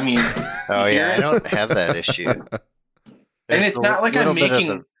 I mean, Oh you yeah, hear I it? don't have that issue. and There's it's a not like I'm little bit of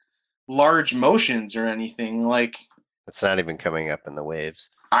making large motions or anything. Like, It's not even coming up in the waves.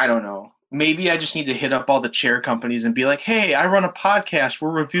 I don't know. Maybe I just need to hit up all the chair companies and be like, "Hey, I run a podcast. We're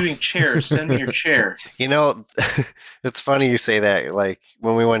reviewing chairs. Send me your chair." You know, it's funny you say that. Like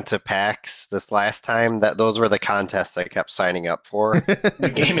when we went to PAX this last time, that those were the contests I kept signing up for.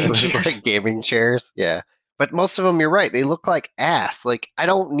 The gaming It was chairs. like gaming chairs, yeah. But most of them, you're right. They look like ass. Like I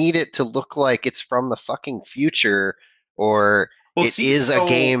don't need it to look like it's from the fucking future or Well, it is a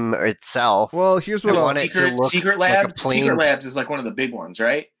game itself. well, here's what I I'll, want it to look Secret like a Labs. plain- Secret Labs is like one of the big ones,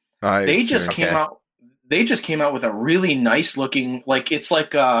 right? I, They just sure. came Okay. out. They just came out with a really nice looking, like it's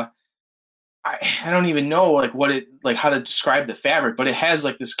like I don't even know like what it like how to describe the fabric, but it has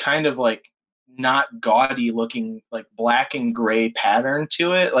like this kind of like not gaudy looking like black and gray pattern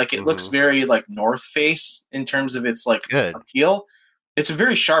to it. Like it looks Mhm. very like North Face in terms of its like Good. appeal. It's a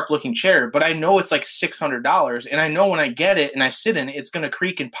very sharp looking chair, but I know it's like $600, and I know when I get it and I sit in it, it's gonna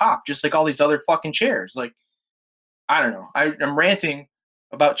creak and pop just like all these other fucking chairs. Like I don't know. I'm ranting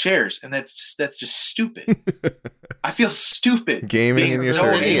about chairs, and that's just stupid. I feel stupid Gaming being in your so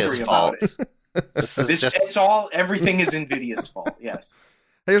 30s. angry Nvidia's about fault. it. This is just It's all everything is Nvidia's fault. Yes.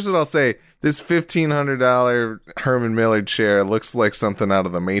 Here's what I'll say. This $1,500 Herman Miller chair looks like something out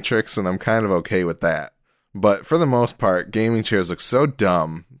of the Matrix, and I'm kind of okay with that. But for the most part, gaming chairs look so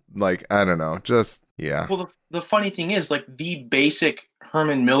dumb. Like, I don't know. Just, yeah. Well, the funny thing is, like, the basic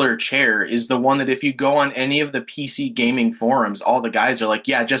Herman Miller chair is the one that if you go on any of the PC gaming forums, all the guys are like,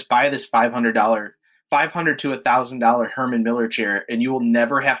 yeah, just buy this $500 to $1,000 Herman Miller chair, and you will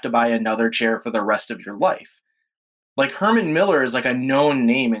never have to buy another chair for the rest of your life. Like, Herman Miller is like a known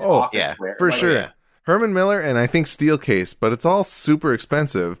name in Oh, office yeah, wear. For Like, sure. yeah. Herman Miller and I think Steelcase, but it's all super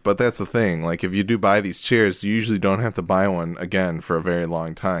expensive. But that's the thing. Like, if you do buy these chairs, you usually don't have to buy one again for a very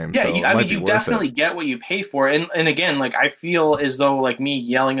long time. Yeah, so I it might mean, be you worth definitely it. get what you pay for. And again, like, I feel as though, like, me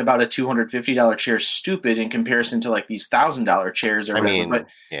yelling about a $250 chair is stupid in comparison to, like, these $1,000 chairs or I whatever. mean, But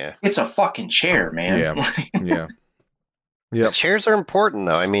yeah. it's a fucking chair, man. Yeah. Yeah. The Yep. chairs are important,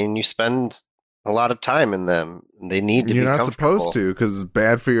 though. I mean, you spend a lot of time in them. They need to You're be not comfortable. supposed to because it's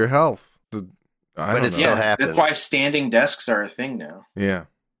bad for your health. So, I But don't it's know. so Yeah, happens. that's why standing desks are a thing now. Yeah.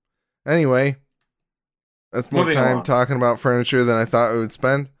 Anyway, that's more Moving time along. talking about furniture than I thought we would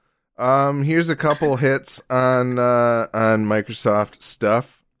spend. Here's a couple hits on Microsoft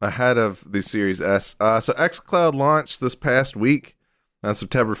stuff ahead of the Series S. So xCloud launched this past week on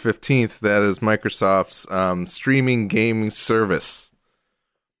September 15th. That is Microsoft's streaming gaming service.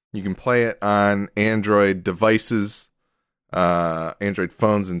 You can play it on Android devices, Android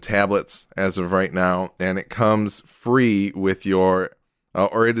phones and tablets as of right now, and it comes free with your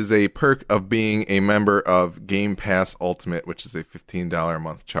or it is a perk of being a member of Game Pass Ultimate, which is a $15 a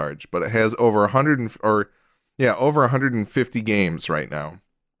month charge. But it has over 150 games right now,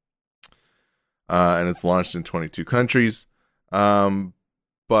 and it's launched in 22 countries.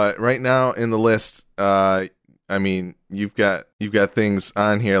 But right now in the list, I mean, you've got things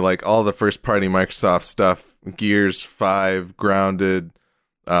on here like all the first party Microsoft stuff, Gears 5, Grounded,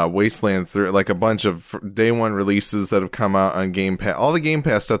 Wasteland 3, like a bunch of day one releases that have come out on Game Pass. All the Game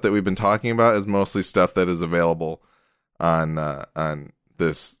Pass stuff that we've been talking about is mostly stuff that is available on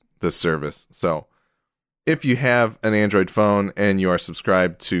this service. So if you have an Android phone and you are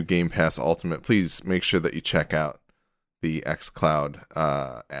subscribed to Game Pass Ultimate, please make sure that you check out the xCloud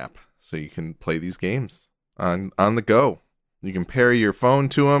app so you can play these games on the go. You can pair your phone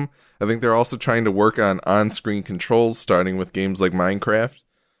to them. I think they're also trying to work on screen controls, starting with games like Minecraft,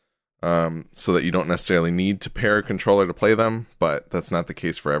 so that you don't necessarily need to pair a controller to play them, but that's not the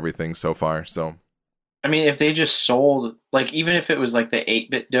case for everything so far. So, I mean, if they just sold, like, even if it was like the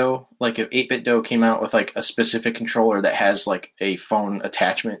 8BitDo, like if 8BitDo came out with like a specific controller that has like a phone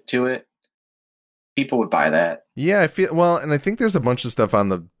attachment to it, people would buy that. yeah, I feel well, and I think there's a bunch of stuff on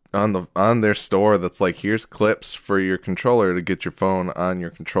their store that's like, here's clips for your controller to get your phone on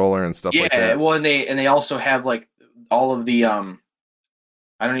your controller and stuff Yeah, like that. well, and they also have like all of the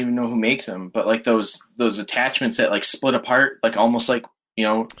I don't even know who makes them, but like those attachments that like split apart, like almost like, you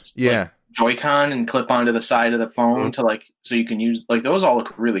know, Yeah. like Joy-Con and clip onto the side of the phone to like, so you can use, like, those all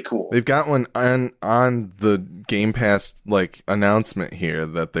look really cool. They've got one on the Game Pass like announcement here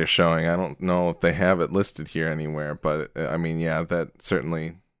that they're showing. I don't know if they have it listed here anywhere, but I mean, yeah, that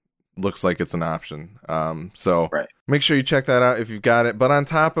certainly looks like it's an option. So Right. make sure you check that out if you've got it. But on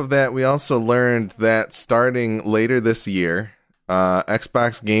top of that, we also learned that starting later this year,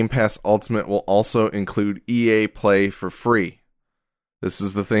 Xbox Game Pass Ultimate will also include EA Play for free. This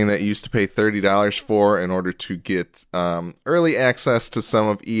is the thing that you used to pay $30 for in order to get early access to some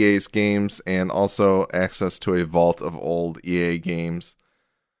of EA's games and also access to a vault of old EA games.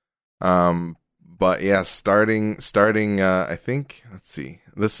 But yeah, starting, I think, let's see.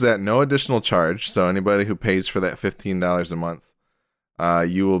 This is at no additional charge, so anybody who pays for that $15 a month,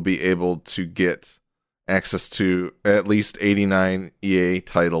 you will be able to get access to at least 89 EA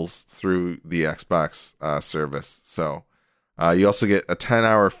titles through the Xbox service. So you also get a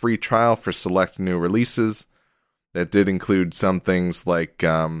 10-hour free trial for select new releases. That did include some things like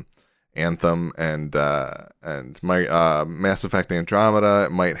Anthem and my Mass Effect Andromeda.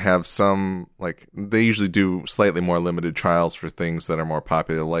 It might have some, like, they usually do slightly more limited trials for things that are more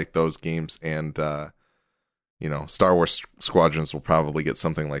popular, like those games, and Star Wars Squadrons will probably get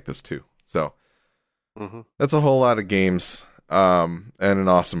something like this too. So Mm-hmm. that's a whole lot of games, and an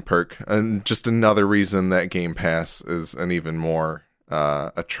awesome perk, and just another reason that Game Pass is an even more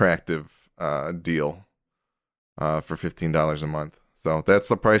attractive deal for $15 a month. So that's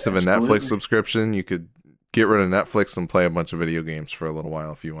the price of a Absolutely. Netflix subscription. You could get rid of Netflix and play a bunch of video games for a little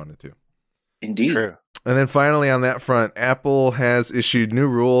while if you wanted to. Indeed. True. And then finally on that front, Apple has issued new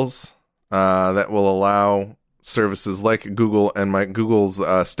rules that will allow services like Google and Google's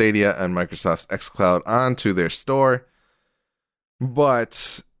Stadia and Microsoft's xCloud onto their store,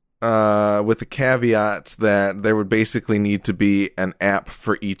 but with the caveat that there would basically need to be an app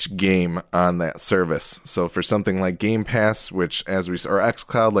for each game on that service. So for something like Game Pass, which or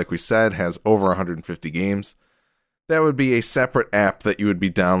xCloud, like we said, has over 150 games, that would be a separate app that you would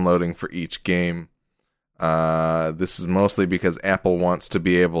be downloading for each game. This is mostly because Apple wants to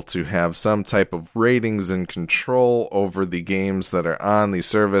be able to have some type of ratings and control over the games that are on the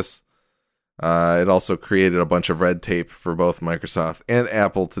service. It also created a bunch of red tape for both Microsoft and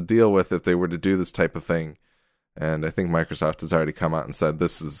Apple to deal with if they were to do this type of thing. And I think Microsoft has already come out and said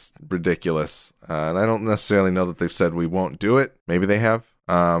this is ridiculous. And I don't necessarily know that they've said we won't do it. Maybe they have.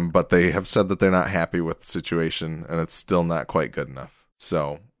 But they have said that they're not happy with the situation, and it's still not quite good enough.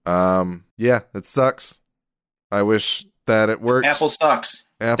 So, yeah, it sucks. I wish that it worked. Apple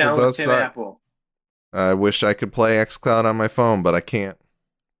sucks. Apple Down does with Tim suck. Apple. I wish I could play xCloud on my phone, but I can't.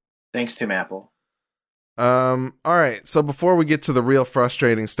 Thanks, Tim Apple. All right. So before we get to the real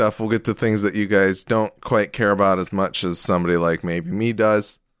frustrating stuff, we'll get to things that you guys don't quite care about as much as somebody like maybe me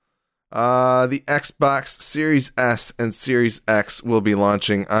does. The Xbox Series S and Series X will be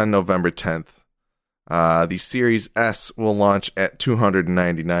launching on November 10th. The Series S will launch at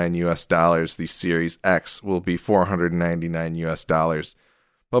 $299 US. The Series X will be $499 US.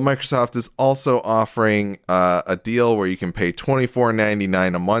 But Microsoft is also offering a deal where you can pay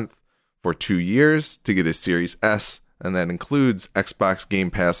 $24.99 a month for 2 years to get a Series S, and that includes Xbox Game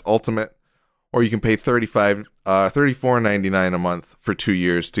Pass Ultimate. Or you can pay $34.99 a month for 2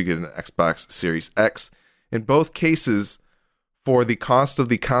 years to get an Xbox Series X. In both cases, for the cost of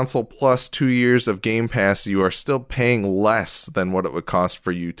the console plus 2 years of Game Pass, you are still paying less than what it would cost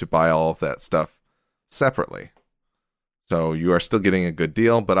for you to buy all of that stuff separately. So you are still getting a good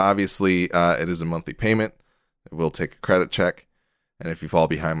deal, but obviously it is a monthly payment. It will take a credit check. And if you fall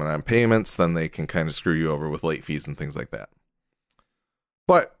behind on payments, then they can kind of screw you over with late fees and things like that.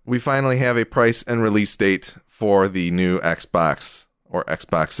 But we finally have a price and release date for the new Xbox or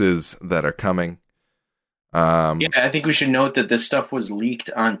Xboxes that are coming. Yeah, I think we should note that this stuff was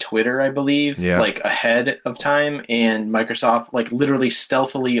leaked on Twitter, I believe, like ahead of time, and Microsoft, like literally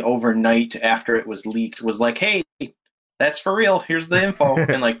stealthily overnight after it was leaked, was like, "Hey, that's for real. Here's the info,"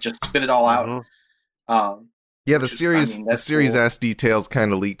 and like just spit it all out. Yeah, the Series cool. S details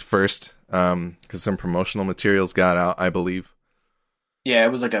kind of leaked first because some promotional materials got out, I believe. Yeah, it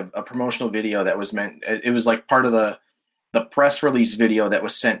was like a promotional video that was meant. It was like part of the press release video that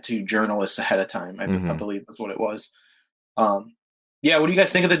was sent to journalists ahead of time. I believe that's what it was. Yeah, what do you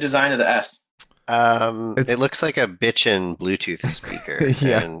guys think of the design of the S? It looks like a bitchin' Bluetooth speaker.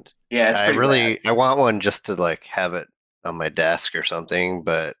 Yeah. And yeah, it's I want one just to like have it on my desk or something,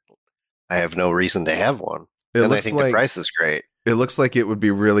 but I have no reason to have one. And I think the price is great. It looks like it would be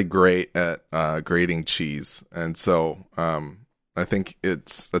really great at grating cheese, and so I think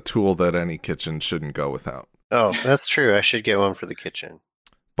it's a tool that any kitchen shouldn't go without. Oh, that's true. I should get one for the kitchen.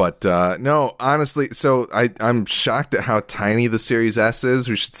 But no, honestly, so I'm shocked at how tiny the Series S is.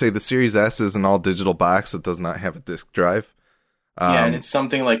 We should say the Series S is an all-digital box. It does not have a disk drive. Yeah, and it's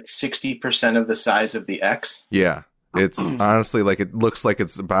something like 60% of the size of the X. Yeah, it's honestly like it looks like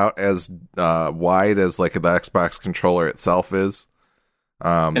it's about as wide as like the Xbox controller itself is.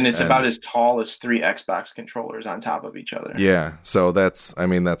 And it's about as tall as 3 Xbox controllers on top of each other. Yeah, so that's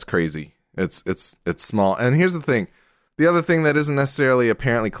crazy. It's small. And here's the thing. The other thing that isn't necessarily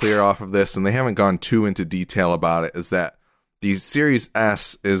apparently clear off of this, and they haven't gone too into detail about it, is that the Series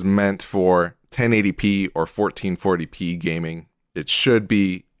S is meant for 1080p or 1440p gaming. It should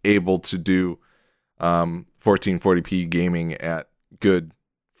be able to do 1440p gaming at good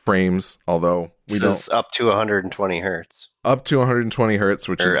frames, although we don't. It's up to 120 hertz. Up to 120 hertz,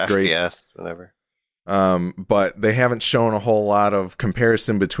 which is great. FPS, whatever. But they haven't shown a whole lot of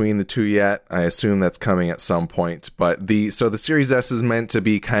comparison between the two yet. I assume that's coming at some point. But the Series S is meant to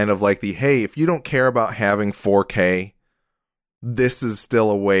be kind of like hey, if you don't care about having 4K, this is still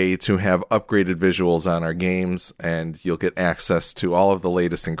a way to have upgraded visuals on our games, and you'll get access to all of the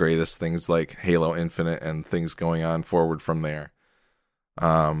latest and greatest things like Halo Infinite and things going on forward from there.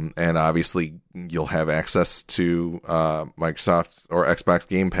 And obviously, you'll have access to Microsoft or Xbox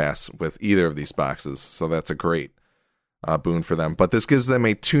Game Pass with either of these boxes. So that's a great boon for them. But this gives them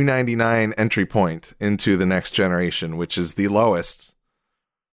a $299 entry point into the next generation, which is the lowest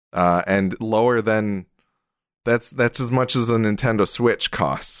and lower than that's as much as a Nintendo Switch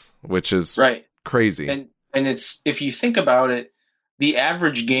costs, which is Right. crazy. And it's, if you think about it, the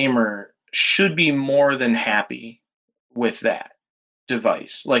average gamer should be more than happy with that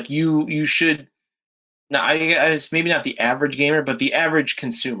device. Like you should. Now, it's maybe not the average gamer, but the average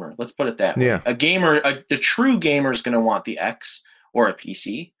consumer. Let's put it that way. Yeah. A gamer, a true gamer is going to want the X or a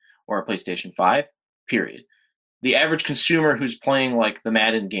PC or a PlayStation 5, period. The average consumer who's playing like the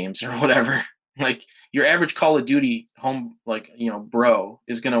Madden games or whatever, like your average Call of Duty home, like, bro,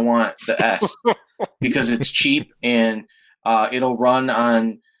 is going to want the S because it's cheap and it'll run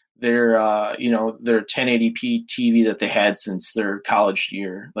on their 1080p TV that they had since their college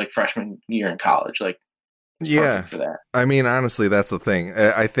year, like freshman year in college. Like, yeah, for that. I mean, honestly, that's the thing.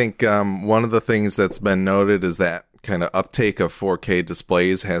 I think one of the things that's been noted is that kind of uptake of 4K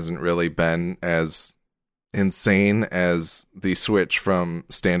displays hasn't really been as insane as the switch from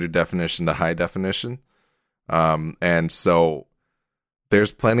standard definition to high definition. And so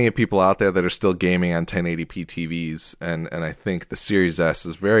there's plenty of people out there that are still gaming on 1080p TVs, and I think the Series S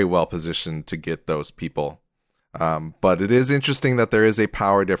is very well positioned to get those people. But it is interesting that there is a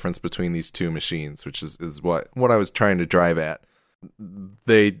power difference between these two machines, which is what I was trying to drive at.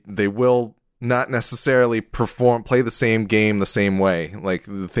 They will not necessarily play the same game the same way. Like,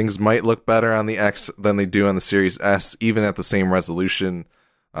 the things might look better on the X than they do on the Series S, even at the same resolution.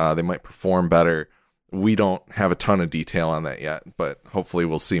 They might perform better. We don't have a ton of detail on that yet, but hopefully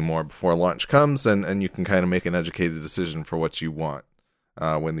we'll see more before launch comes, and you can kind of make an educated decision for what you want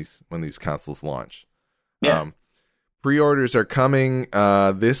when these consoles launch. Yeah. Pre-orders are coming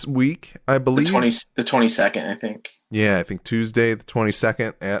this week, I believe. The 22nd, I think. Yeah, I think Tuesday, the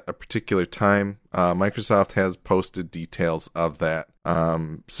 22nd at a particular time. Microsoft has posted details of that.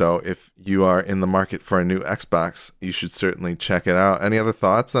 So if you are in the market for a new Xbox, you should certainly check it out. Any other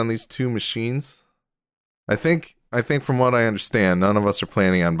thoughts on these two machines? I think from what I understand, none of us are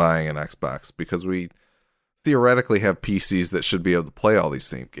planning on buying an Xbox because we theoretically have PCs that should be able to play all these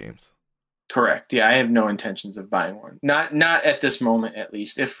same games. Correct. Yeah, I have no intentions of buying one. Not at this moment, at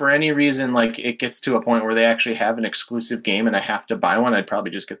least. If for any reason, like, it gets to a point where they actually have an exclusive game and I have to buy one, I'd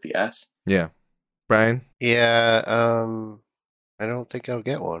probably just get the S. Yeah. Brian? Yeah, I don't think I'll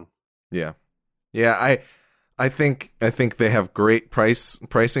get one. Yeah. Yeah, I think they have great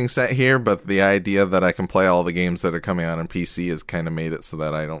pricing set here, but the idea that I can play all the games that are coming out on PC has kind of made it so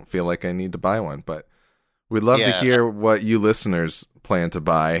that I don't feel like I need to buy one. But we'd love to hear what you listeners plan to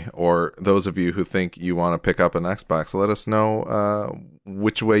buy, or those of you who think you want to pick up an Xbox. Let us know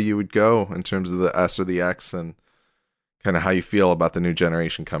which way you would go in terms of the S or the X, and kind of how you feel about the new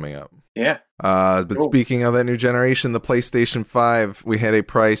generation coming up. Yeah. But cool. Speaking of that new generation, the PlayStation 5, we had a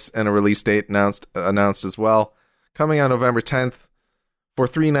price and a release date announced as well. Coming on November 10th. For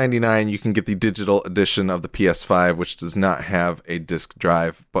 $399, you can get the digital edition of the PS5, which does not have a disc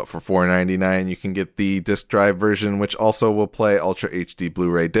drive. But for $499, you can get the disc drive version, which also will play Ultra HD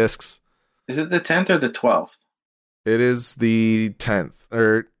Blu-ray discs. Is it the 10th or the 12th? It is the 10th.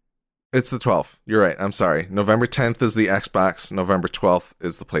 Or it's the 12th. You're right. I'm sorry. November 10th is the Xbox. November 12th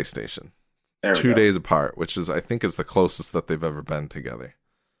is the PlayStation. 2 days apart, which I think is the closest that they've ever been together.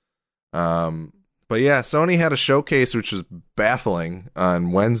 But yeah, Sony had a showcase which was baffling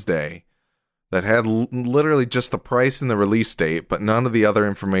on Wednesday that had literally just the price and the release date, but none of the other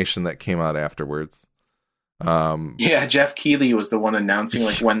information that came out afterwards. Yeah, Jeff Keighley was the one announcing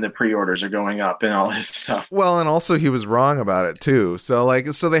like when the pre-orders are going up and all this stuff. Well, and also he was wrong about it too. So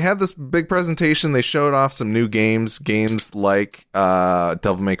they had this big presentation. They showed off some new games like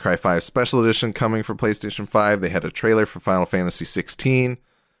Devil May Cry 5 Special Edition coming for PlayStation 5. They had a trailer for Final Fantasy 16.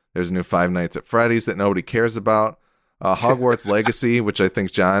 There's a new Five Nights at Freddy's that nobody cares about. Hogwarts Legacy, which I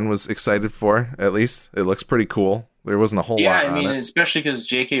think John was excited for, at least. It looks pretty cool. There wasn't a whole lot on it. Yeah, I mean, especially because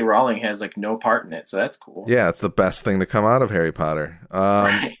J.K. Rowling has, like, no part in it, so that's cool. Yeah, it's the best thing to come out of Harry Potter.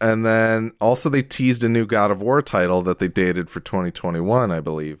 Right. And then also they teased a new God of War title that they dated for 2021, I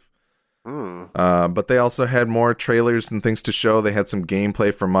believe. But they also had more trailers and things to show. They had some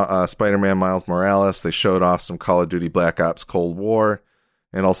gameplay for Spider-Man Miles Morales. They showed off some Call of Duty Black Ops Cold War.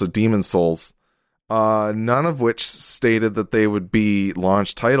 And also Demon's Souls, none of which stated that they would be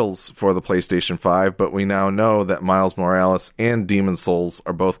launch titles for the PlayStation 5, but we now know that Miles Morales and Demon's Souls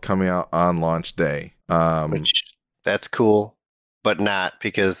are both coming out on launch day. Which, that's cool, but not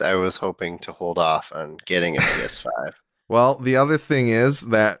because I was hoping to hold off on getting a PS5. Well, the other thing is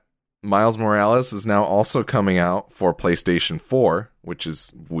that Miles Morales is now also coming out for PlayStation 4, which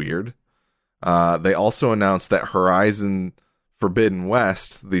is weird. They also announced that Horizon Forbidden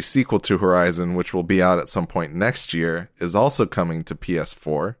West, the sequel to Horizon, which will be out at some point next year, is also coming to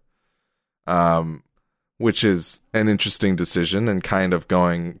PS4, which is an interesting decision and kind of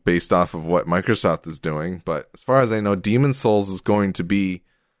going based off of what Microsoft is doing. But as far as I know, Demon's Souls is going to be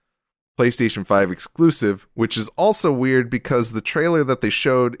PlayStation 5 exclusive, which is also weird because the trailer that they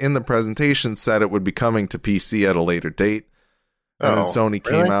showed in the presentation said it would be coming to PC at a later date. And then Sony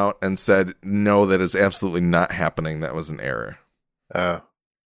came out and said, no, that is absolutely not happening. That was an error. Oh.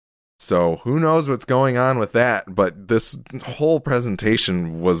 So who knows what's going on with that, but this whole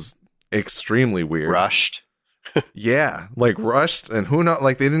presentation was extremely weird. Rushed. Yeah, like rushed, and who knows,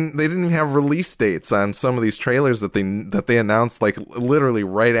 like they didn't even have release dates on some of these trailers that they announced like literally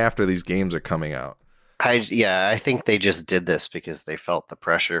right after these games are coming out. I think they just did this because they felt the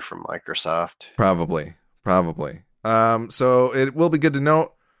pressure from Microsoft. Probably. So it will be good to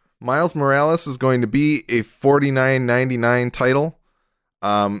note Miles Morales is going to be a $49.99 title.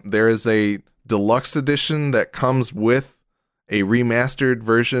 There is a deluxe edition that comes with a remastered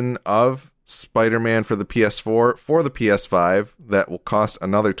version of Spider-Man for the PS4 for the PS5 that will cost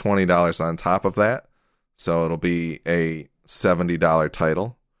another $20 on top of that. So it'll be a $70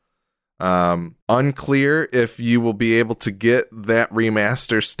 title. Unclear if you will be able to get that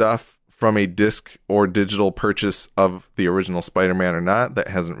remaster stuff from a disc or digital purchase of the original Spider-Man or not. That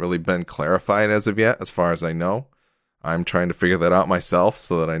hasn't really been clarified as of yet, as far as I know. I'm trying to figure that out myself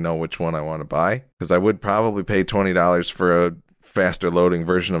so that I know which one I want to buy, because I would probably pay $20 for a faster loading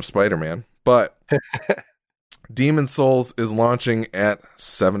version of Spider-Man. But Demon's Souls is launching at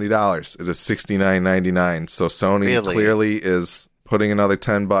 $70. It is $69.99. So Sony clearly is putting another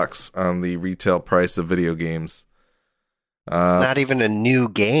 $10 on the retail price of video games. Not even a new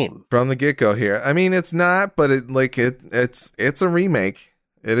game from the get-go here. I mean, it's not, but it's a remake.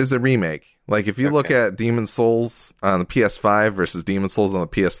 It is a remake. Like if you look at Demon's Souls on the PS5 versus Demon's Souls on the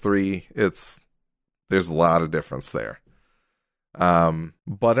PS3, there's a lot of difference there.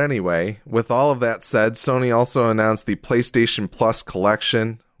 But anyway, with all of that said, Sony also announced the PlayStation Plus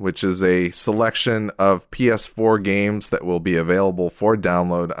Collection, which is a selection of PS4 games that will be available for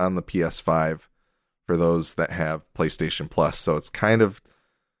download on the PS5 for those that have PlayStation Plus. So it's kind of,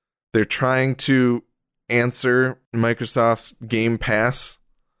 they're trying to answer Microsoft's Game Pass.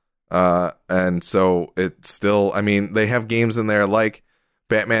 And so it's still, I mean, they have games in there like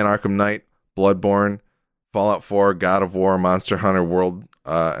Batman Arkham Knight, Bloodborne, Fallout 4, God of War, Monster Hunter World,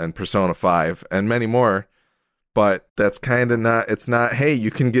 and Persona 5, and many more. But that's kind of not, it's not, hey,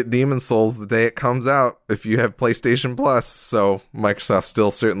 you can get Demon's Souls the day it comes out if you have PlayStation Plus. So Microsoft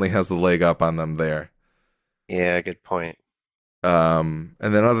still certainly has the leg up on them there. Yeah, good point. And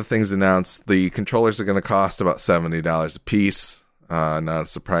then other things announced, the controllers are going to cost about $70 a piece. Not a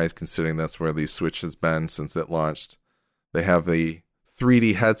surprise considering that's where the Switch has been since it launched. They have the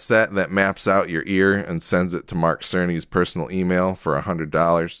 3D headset that maps out your ear and sends it to Mark Cerny's personal email for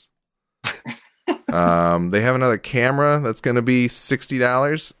 $100. They have another camera that's going to be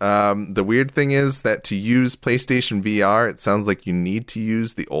 $60. The weird thing is that to use PlayStation VR, it sounds like you need to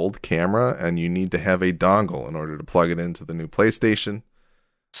use the old camera and you need to have a dongle in order to plug it into the new PlayStation.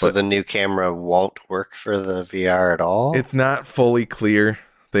 So the new camera won't work for the VR at all? It's not fully clear.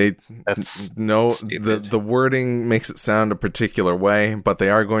 That's stupid. The wording makes it sound a particular way, but they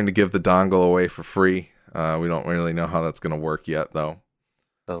are going to give the dongle away for free. We don't really know how that's going to work yet, though.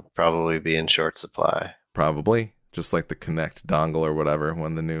 They'll probably be in short supply. Probably, just like the Kinect dongle or whatever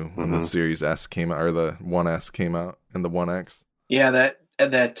when the Series S came out, or the 1S came out, and the 1X. Yeah, that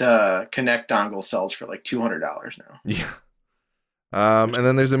Kinect dongle sells for like $200 now. Yeah. And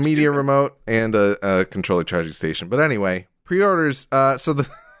then there's a media remote and a controller charging station. But anyway, pre-orders. So the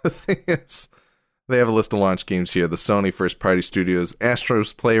thing is, they have a list of launch games here. The Sony first-party studios,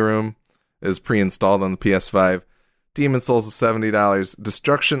 Astro's Playroom is pre-installed on the PS5. Demon's Souls is $70.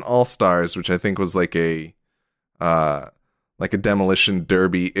 Destruction All-Stars, which I think was like a demolition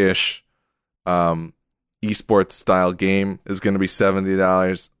derby-ish esports style game, is going to be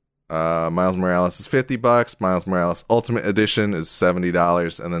 $70. Miles Morales is $50. Miles Morales Ultimate Edition is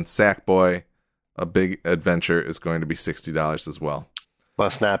 $70, and then Sackboy, a big adventure, is going to be $60 as well.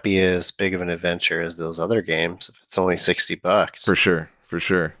 Must not be as big of an adventure as those other games if it's only $60. For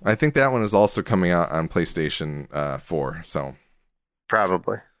sure. I think that one is also coming out on PlayStation 4. So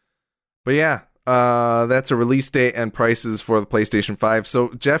probably. But yeah, that's a release date and prices for the PlayStation 5.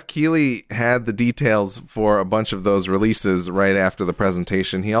 So Jeff Keighley had the details for a bunch of those releases right after the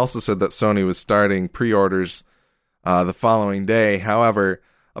presentation. He also said that Sony was starting pre-orders the following day. However,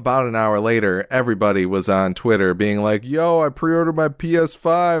 about an hour later, everybody was on Twitter being like, yo, I pre-ordered my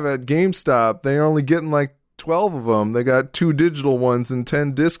PS5 at GameStop. They're only getting like 12 of them. They got 2 digital ones and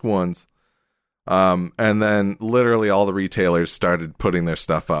 10 disc ones. And then literally all the retailers started putting their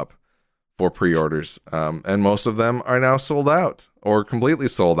stuff up for pre-orders. And most of them are now sold out or completely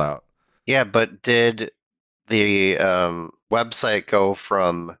sold out. Yeah, but did the website go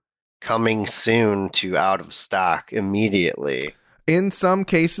from coming soon to out of stock immediately? In some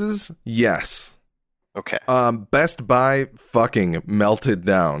cases, yes. Okay. Best Buy fucking melted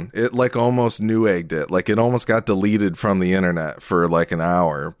down. It like almost newegged it. Like it almost got deleted from the internet for like an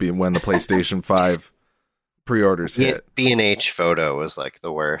hour when the PlayStation 5 pre-orders hit. B&H Photo was like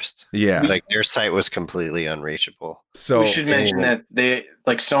the worst. Yeah. Like their site was completely unreachable. So we should mention that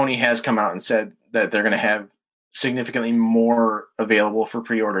Sony has come out and said that they're going to have significantly more available for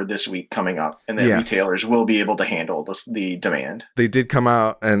pre-order this week coming up, and that retailers will be able to handle the demand. They did come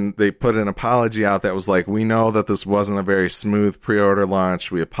out and they put an apology out that was like, we know that this wasn't a very smooth pre-order launch.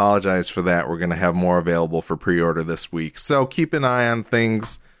 We apologize for that. We're going to have more available for pre-order this week. So keep an eye on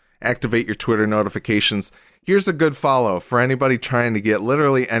things. Activate your Twitter notifications. Here's a good follow for anybody trying to get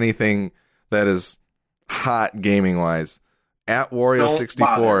literally anything that is hot gaming-wise. At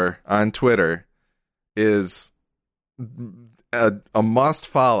Wario64 on Twitter is a must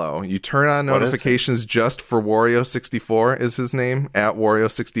follow. You turn on notifications just for Wario64 is his name, at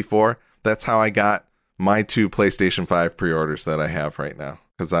Wario64. That's how I got my 2 PlayStation 5 pre-orders that I have right now,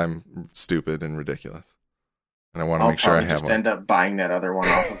 because I'm stupid and ridiculous. And I want to make sure I have just one. End up buying that other one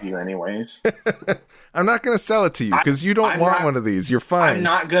off of you anyways. I'm not going to sell it to you because you don't want one of these. You're fine. I'm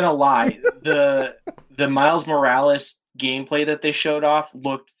not going to lie. The Miles Morales gameplay that they showed off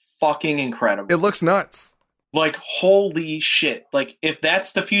looked fucking incredible. It looks nuts. Like, holy shit. Like, if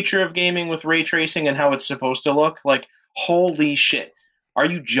that's the future of gaming with ray tracing and how it's supposed to look, like, holy shit. Are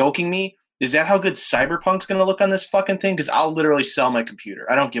you joking me? Is that how good Cyberpunk's going to look on this fucking thing? Because I'll literally sell my computer.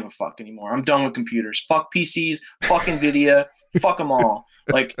 I don't give a fuck anymore. I'm done with computers. Fuck PCs. Fuck NVIDIA. Fuck them all.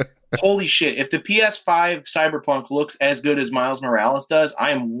 Like, holy shit. If the PS5 Cyberpunk looks as good as Miles Morales does,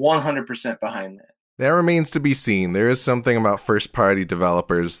 I am 100% behind that. That remains to be seen. There is something about first-party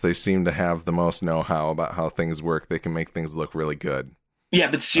developers. They seem to have the most know-how about how things work. They can make things look really good. Yeah,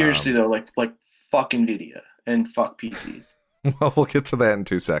 but seriously, though, like fuck NVIDIA and fuck PCs. Well, we'll get to that in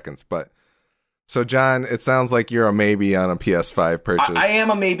 2 seconds. But so, John, it sounds like you're a maybe on a PS5 purchase. I am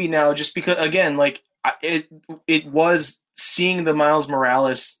a maybe now, just because, again, like, it was seeing the Miles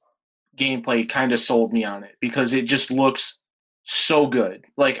Morales gameplay kind of sold me on it because it just looks so good.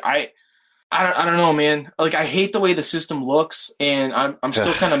 Like, I don't know, man. Like, I hate the way the system looks, and I'm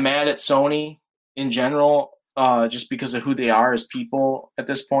still kind of mad at Sony in general, just because of who they are as people at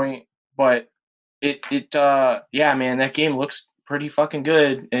this point. But yeah, man, that game looks pretty fucking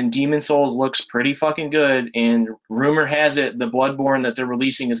good, and Demon's Souls looks pretty fucking good, and rumor has it the Bloodborne that they're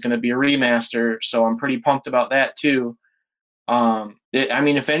releasing is going to be a remaster, so I'm pretty pumped about that too. I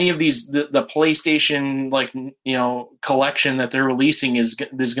mean, if any of these, the PlayStation, like, you know, collection that they're releasing there's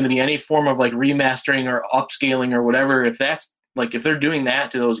going to be any form of like remastering or upscaling or whatever, if they're doing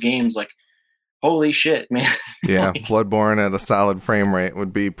that to those games, like, holy shit, man. Yeah, like, Bloodborne at a solid frame rate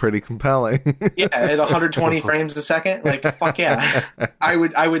would be pretty compelling. yeah, at 120 frames a second, like, fuck yeah. I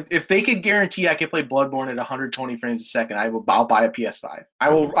would if they could guarantee I could play Bloodborne at 120 frames a second, I'll buy a PS5. I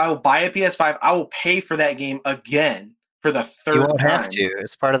will buy a PS5. I will pay for that game again for the third time. You won't have to.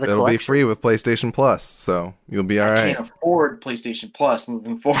 It's part of the It'll collection. be free with PlayStation Plus, so you'll be all right. I can't afford PlayStation Plus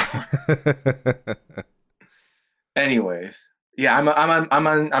moving forward. Anyways, yeah,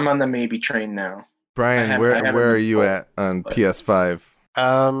 I'm on the maybe train now. Brian, where are you at on PS5?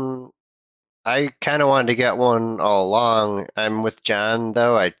 I kind of wanted to get one all along. I'm with John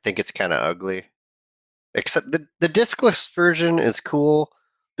though. I think it's kind of ugly. Except the discless version is cool.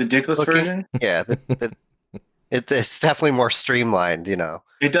 The dickless version? Yeah, it's definitely more streamlined, you know.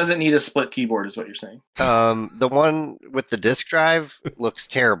 It doesn't need a split keyboard, is what you're saying. The one with the disk drive looks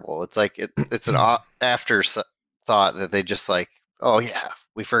terrible. It's like it's an afterthought that they just like, oh yeah,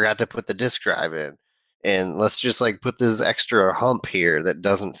 we forgot to put the disk drive in, and let's just like put this extra hump here that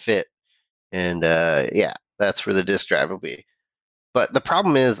doesn't fit, and yeah, that's where the disk drive will be. But the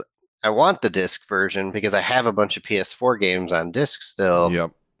problem is, I want the disc version because I have a bunch of PS4 games on disc still.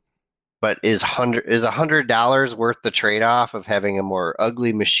 Yep. But is $100 worth the trade-off of having a more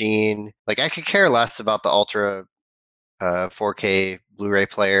ugly machine? Like, I could care less about the Ultra 4K Blu-ray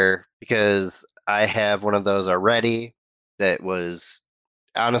player because I have one of those already that was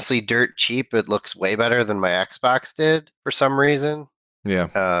honestly dirt cheap. It looks way better than my Xbox did for some reason.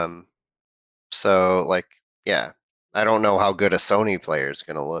 Yeah. So, like, yeah, I don't know how good a Sony player is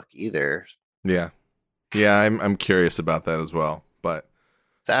going to look either. Yeah. Yeah, I'm curious about that as well. But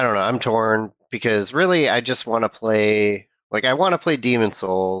So I don't know. I'm torn because really I just want to play. Like I want to play Demon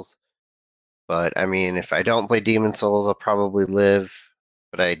Souls, but I mean, if I don't play Demon Souls, I'll probably live.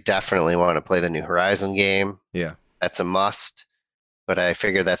 But I definitely want to play the new Horizon game. yeah. That's a must. But I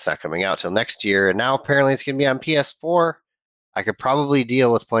figure that's not coming out till next year. And now apparently it's going to be on PS4. I could probably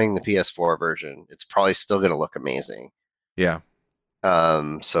deal with playing the PS4 version. It's probably still going to look amazing. Yeah.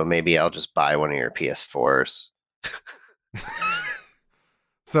 So maybe I'll just buy one of your PS4s.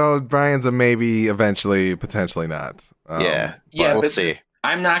 So Brian's a maybe, eventually, potentially not. Yeah. Yeah, We'll but see.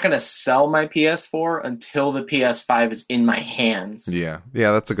 I'm not going to sell my PS4 until the PS5 is in my hands. Yeah.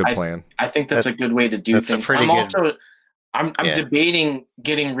 Yeah, that's a good plan. I think that's a good way to do that's a things. pretty good- I'm Yeah. debating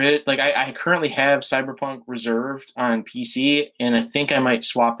getting rid. Like I currently have Cyberpunk reserved on PC, and I think I might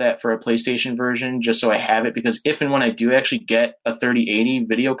swap that for a PlayStation version just so I have it. Because if and when I do actually get a 3080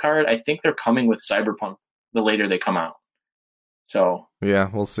 video card, I think they're coming with Cyberpunk the later they come out. So Yeah,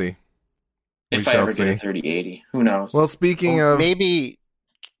 we'll see. if We I shall ever see. get a 3080, who knows? Well, speaking of maybe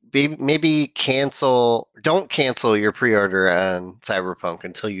don't cancel your pre-order on Cyberpunk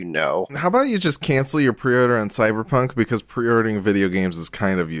until you know. how about you just cancel your pre-order on Cyberpunk, because pre-ordering video games is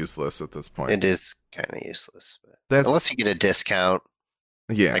kind of useless at this point. It is kind of useless. But That's unless you get a discount,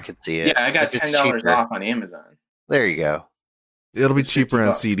 yeah. I could see it. yeah, I got If it's $10 cheaper, off on Amazon. There you go. It'll be It's cheaper on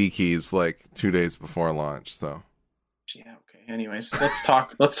 $50. CD keys like 2 days before launch. So Yeah. Okay. Anyways, let's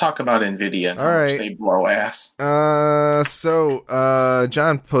talk about Nvidia and All how much right. they blow ass.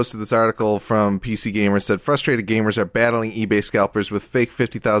 John posted this article from PC Gamer, said frustrated gamers are battling eBay scalpers with fake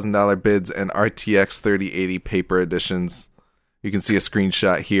 $50,000 bids and RTX 3080 paper editions. You can see a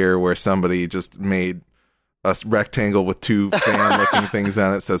screenshot here where somebody just made a rectangle with two fan-looking things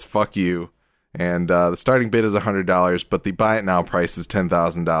on it, says "fuck you," and the starting bid is $100, but the buy it now price is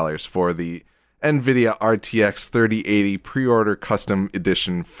 $10,000 for the NVIDIA RTX 3080 pre-order custom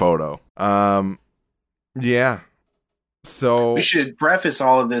edition photo. Yeah. So We should preface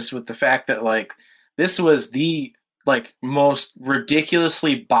all of this with the fact that like this was the like most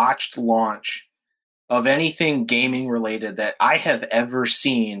ridiculously botched launch of anything gaming related that I have ever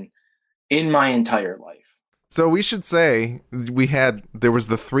seen in my entire life. So we should say there was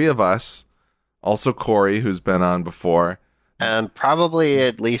the three of us, also Corey, who's been on before. And probably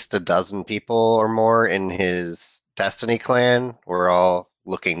at least a dozen people or more in his Destiny clan. We're all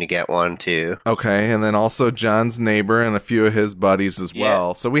looking to get one too. Okay, and then also John's neighbor and a few of his buddies as Yeah,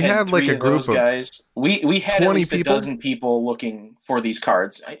 well. So we had like three a group those of guys. We had 20 at least people? a dozen people looking for these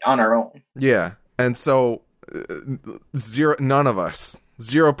cards on our own. yeah, and so none of us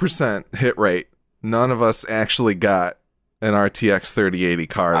 0% hit rate. None of us actually got an RTX 3080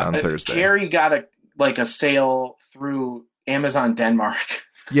 card on Thursday. Carrie got a sale through Amazon Denmark.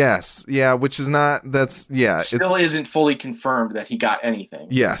 Yes, yeah, which is not. Still isn't fully confirmed that he got anything.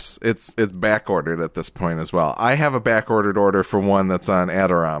 Yes, it's back ordered at this point as well. I have a back ordered order for one that's on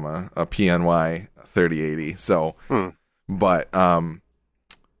Adorama, a PNY 3080. So, but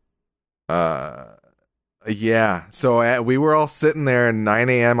yeah. So we were all sitting there at 9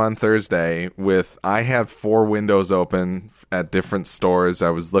 a.m. on Thursday I had 4 windows open at different stores. I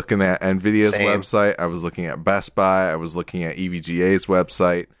was looking at NVIDIA's website. I was looking at Best Buy. I was looking at EVGA's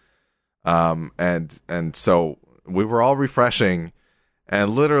website. And so we were all refreshing, and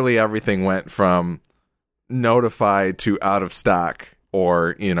literally everything went from notified to out of stock,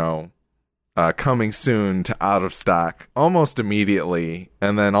 or, coming soon to out of stock almost immediately.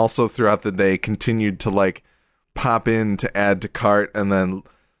 And then also throughout the day continued to like pop in to add to cart, and then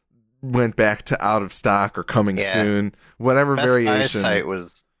went back to out of stock or coming soon, whatever Best variation. Buy's site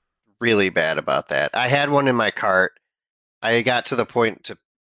was really bad about that. I had one in my cart. I got to the point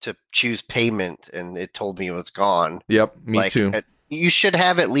to choose payment, and it told me it was gone. Yep, me too. You should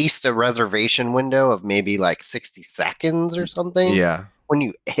have at least a reservation window of maybe like 60 seconds or something. Yeah. When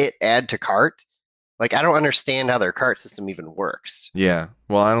you hit add to cart. Like, I don't understand how their cart system even works. Yeah.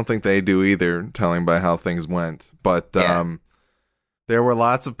 Well, I don't think they do either, telling by how things went. But there were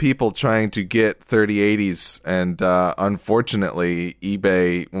lots of people trying to get 3080s, and unfortunately,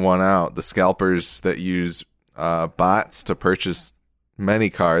 eBay won out. The scalpers that use bots to purchase many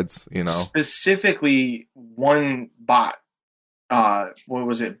cards, Specifically, one bot. What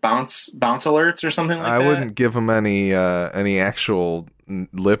was it? Bounce alerts or something like that? I wouldn't give them any actual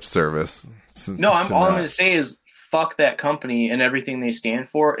lip service. No, all I'm going to say is fuck that company and everything they stand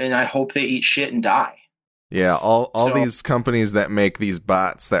for, and I hope they eat shit and die. Yeah, all So- these companies that make these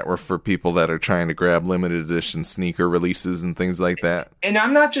bots that were for people that are trying to grab limited edition sneaker releases and things like that. And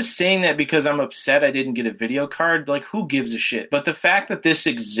I'm not just saying that because I'm upset I didn't get a video card. Like, who gives a shit? But the fact that this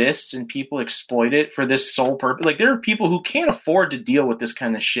exists and people exploit it for this sole purpose, like, there are people who can't afford to deal with this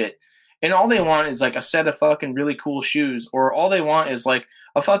kind of shit. And all they want is like a set of fucking really cool shoes, or all they want is like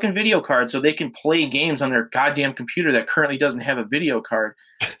a fucking video card so they can play games on their goddamn computer that currently doesn't have a video card.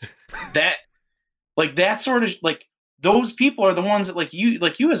 That sort of like those people are the ones that like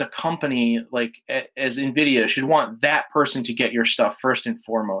you as a company, like as Nvidia, should want that person to get your stuff first and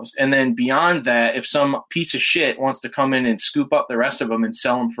foremost. And then beyond that, if some piece of shit wants to come in and scoop up the rest of them and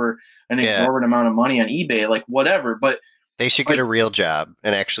sell them for an exorbitant amount of money on eBay, like whatever, but They should get a real job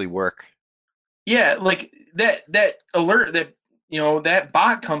and actually work. yeah, like that alert that that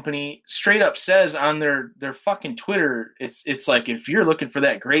bot company straight up says on their fucking Twitter, it's like, if you're looking for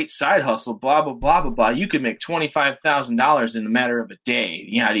that great side hustle, blah blah blah blah blah, you could make $25,000 in a matter of a day,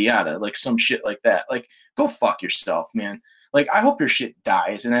 yada yada, like some shit like that. Like, go fuck yourself, man. Like, I hope your shit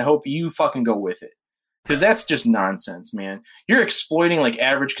dies, and I hope you fucking go with it, because that's just nonsense, man. You're exploiting like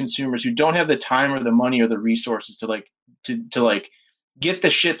average consumers who don't have the time or the money or the resources to like get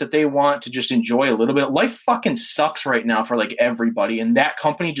the shit that they want to just enjoy a little bit. Life fucking sucks right now for like everybody, and that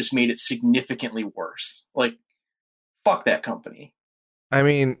company just made it significantly worse. Like, fuck that company. I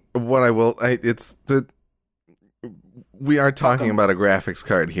mean, what I will, we are talking about a graphics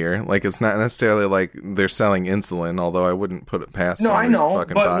card here. Like, it's not necessarily like they're selling insulin, although I wouldn't put it past. No, I know,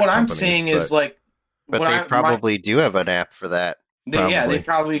 fucking but bot what I'm companies, saying is like, But they probably do have an app for that. they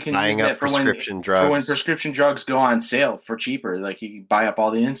probably can Buying use up that for prescription drugs. when prescription drugs go on sale for cheaper. Like, you can buy up all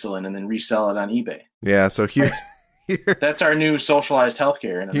the insulin and then resell it on eBay. yeah. So here, That's our new socialized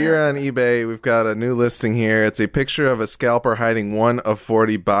healthcare. here on eBay, we've got a new listing here. It's a picture of a scalper hiding one of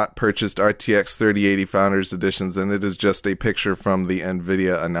 40 bot purchased RTX 3080 Founders Editions, and it is just a picture from the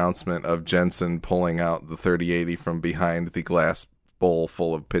NVIDIA announcement of Jensen pulling out the 3080 from behind the glass bowl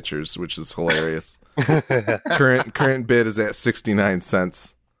full of pictures, which is hilarious. current bid is at 69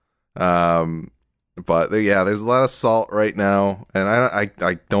 cents. But yeah, there's a lot of salt right now, and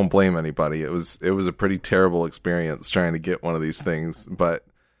I don't blame anybody. It was a pretty terrible experience trying to get one of these things, but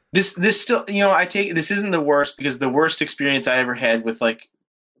this still, I take this isn't the worst, because the worst experience I ever had with like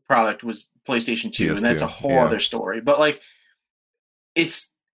product was PlayStation 2, and that's a whole other story. But like,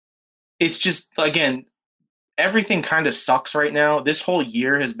 it's just, again, everything kind of sucks right now. This whole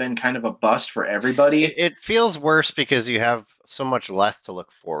year has been kind of a bust for everybody. It feels worse because you have so much less to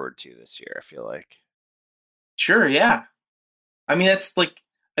look forward to this year, I feel like. Sure, yeah. I mean, that's like,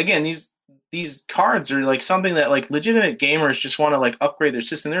 again, these cards are like something that like legitimate gamers just want to like upgrade their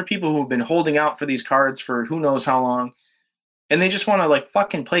system. There are people who have been holding out for these cards for who knows how long, and they just want to like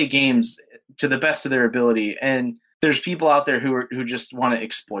fucking play games to the best of their ability. And there's people out there who just want to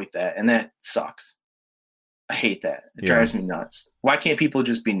exploit that, and that sucks. I hate that. It drives me nuts. Why can't people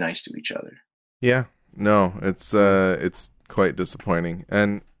just be nice to each other? yeah, no, it's quite disappointing.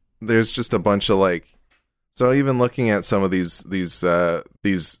 And there's just a bunch of like, so even looking at some of these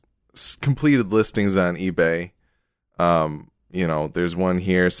completed listings on eBay, there's one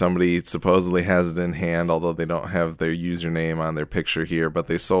here, somebody supposedly has it in hand, although they don't have their username on their picture here, but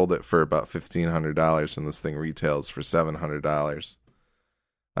they sold it for about $1,500, and this thing retails for $700.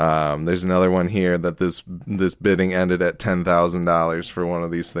 There's another one here that this bidding ended at $10,000 for one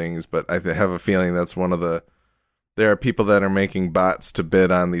of these things, but I have a feeling that's there are people that are making bots to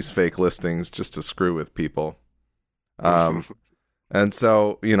bid on these fake listings just to screw with people. And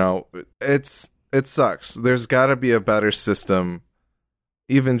so, it sucks. There's got to be a better system,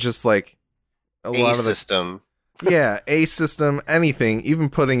 even just like a system. Yeah, a system, anything, even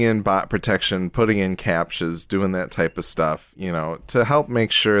putting in bot protection, putting in captchas, doing that type of stuff, to help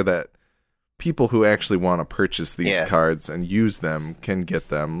make sure that people who actually want to purchase these cards and use them can get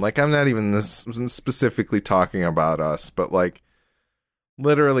them. Like, I'm not even specifically talking about us, but like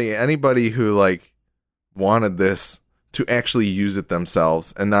literally anybody who like wanted this to actually use it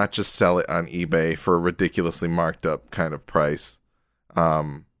themselves and not just sell it on eBay for a ridiculously marked up kind of price.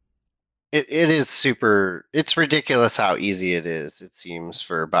 It is it's ridiculous how easy it is, it seems,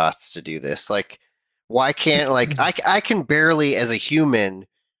 for bots to do this. Like, why can't, like, I can barely as a human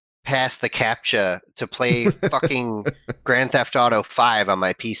pass the CAPTCHA to play fucking Grand Theft Auto 5 on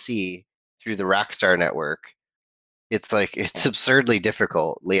my PC through the Rockstar network. It's like, it's absurdly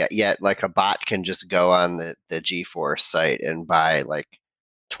difficult, yet like a bot can just go on the GeForce site and buy like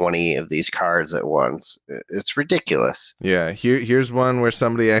 20 of these cards at once. It's ridiculous. Yeah, here's one where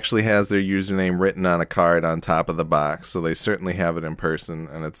somebody actually has their username written on a card on top of the box, so they certainly have it in person,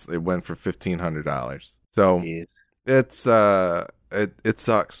 and it went for $1,500. So Jeez. it's it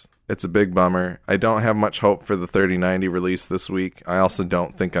sucks. It's a big bummer. I don't have much hope for the 3090 release this week. I also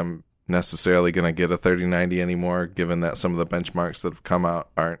don't think I'm necessarily going to get a 3090 anymore, given that some of the benchmarks that have come out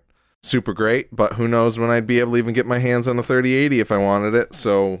aren't super great. But who knows when I'd be able to even get my hands on a 3080 if I wanted it.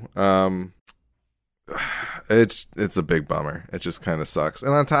 So it's a big bummer. It just kind of sucks.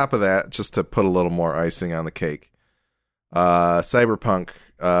 And on top of that, just to put a little more icing on the cake, Cyberpunk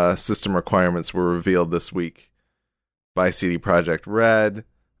system requirements were revealed this week by CD Projekt Red.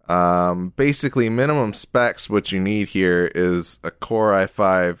 Basically, minimum specs, what you need here is a Core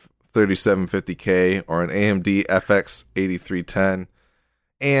i5 3750K or an AMD FX 8310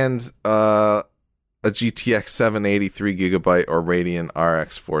 and a GTX 780 3GB or Radeon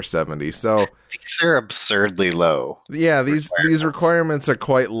RX 470. So These are absurdly low. yeah, these requirements are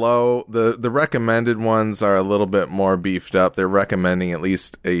quite low. The recommended ones are a little bit more beefed up. They're recommending at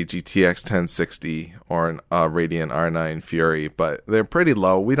least a GTX 1060 or an Radeon R9 Fury, but they're pretty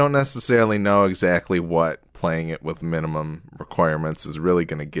low. We don't necessarily know exactly what playing it with minimum requirements is really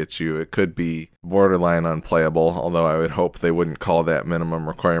going to get you. It could be borderline unplayable, although I would hope they wouldn't call that minimum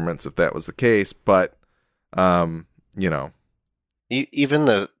requirements if that was the case. But, you know. Even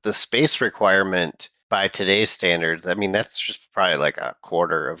the space requirement by today's standards, I mean, that's just probably like a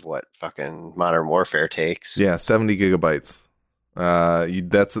quarter of what fucking Modern Warfare takes. Yeah, 70 gigabytes.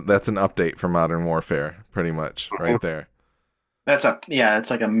 That's an update for Modern Warfare, pretty much, right there. It's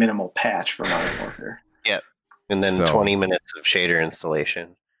like a minimal patch for Modern Warfare. Yep. And then 20 minutes of shader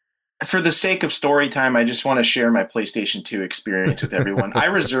installation. For the sake of story time, I just want to share my PlayStation 2 experience with everyone. I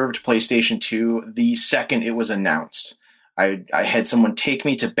reserved PlayStation 2 the second it was announced. I had someone take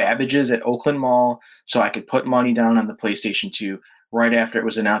me to Babbage's at Oakland Mall so I could put money down on the PlayStation 2 right after it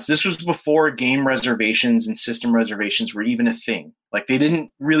was announced. This was before game reservations and system reservations were even a thing. Like, they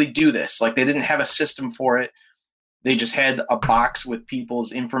didn't really do this. Like, they didn't have a system for it. They just had a box with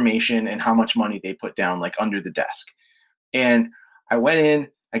people's information and how much money they put down, like, under the desk. And I went in,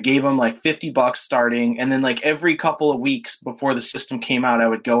 I gave them like $50 starting. And then like every couple of weeks before the system came out, I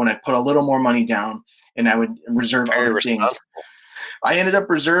would go and I'd put a little more money down and I would reserve other things. I ended up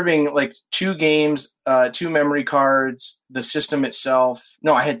reserving like 2 games, 2 memory cards, the system itself.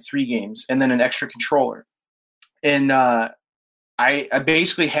 No, I had 3 games and then an extra controller. And I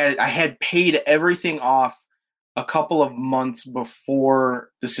basically had paid everything off a couple of months before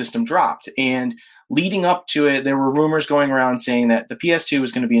the system dropped. And leading up to it, there were rumors going around saying that the PS2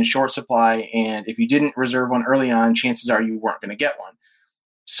 was going to be in short supply, and if you didn't reserve one early on, chances are you weren't going to get one.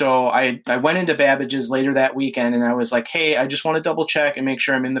 So I went into Babbage's later that weekend, and I was like, hey, I just want to double check and make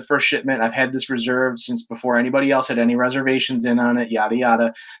sure I'm in the first shipment. I've had this reserved since before anybody else had any reservations in on it, yada,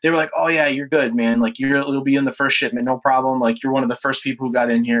 yada. They were like, oh, yeah, you're good, man. Like, you'll be in the first shipment, no problem. Like, you're one of the first people who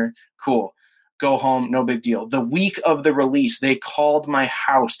got in here. Cool. Go home, no big deal. The week of the release, they called my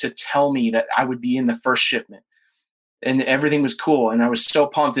house to tell me that I would be in the first shipment. And everything was cool. And I was so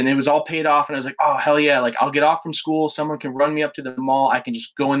pumped. And it was all paid off. And I was like, oh, hell yeah. Like, I'll get off from school. Someone can run me up to the mall. I can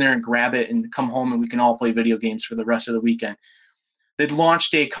just go in there and grab it and come home and we can all play video games for the rest of the weekend. The launch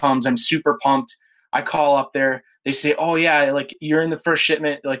day comes. I'm super pumped. I call up there. They say, oh, yeah, like, you're in the first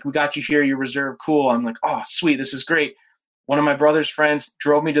shipment. Like, we got you here. You're reserved. Cool. I'm like, oh, sweet. This is great. One of my brother's friends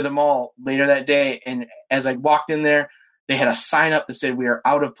drove me to the mall later that day, and as I walked in there, they had a sign up that said, we are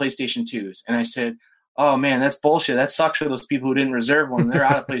out of PlayStation 2s. And I said, oh, man, that's bullshit. That sucks for those people who didn't reserve one. They're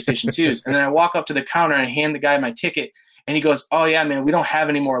out of PlayStation 2s. And then I walk up to the counter, and I hand the guy my ticket, and he goes, oh, yeah, man, we don't have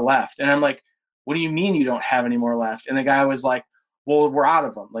any more left. And I'm like, what do you mean you don't have any more left? And the guy was like, well, we're out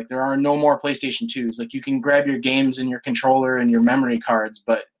of them. Like, there are no more PlayStation 2s. Like, you can grab your games and your controller and your memory cards,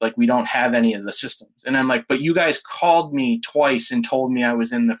 but, like, we don't have any of the systems. And I'm like, but you guys called me twice and told me I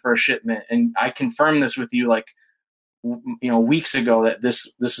was in the first shipment. And I confirmed this with you, like, weeks ago that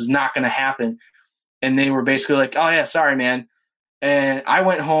this is not going to happen. And they were basically like, oh, yeah, sorry, man. And I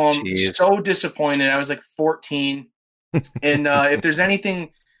went home so disappointed. I was like 14. And if there's anything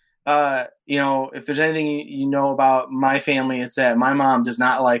if there's anything you know about my family, it's that my mom does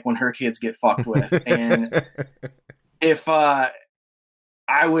not like when her kids get fucked with. And if I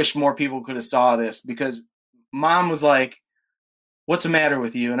wish more people could have saw this, because mom was like, what's the matter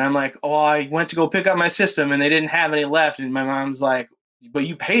with you? And I'm like, oh, I went to go pick up my system and they didn't have any left. And my mom's like, but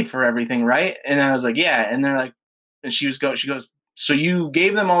you paid for everything, right? And I was like, yeah. And they're like, and she goes, so you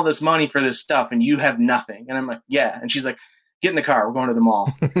gave them all this money for this stuff and you have nothing? And I'm like, yeah. And she's like, get in the car. We're going to the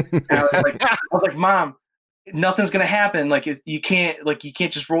mall. And I was like, Mom, nothing's going to happen. Like, you can't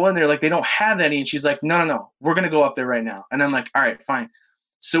just roll in there. Like, they don't have any. And she's like, no. We're going to go up there right now. And I'm like, all right, fine.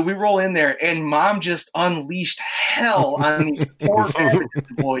 So we roll in there and Mom just unleashed hell on these poor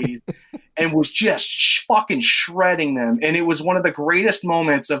employees. and was just fucking shredding them. And it was one of the greatest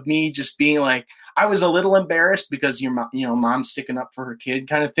moments of me just being like, I was a little embarrassed because your mom, mom's sticking up for her kid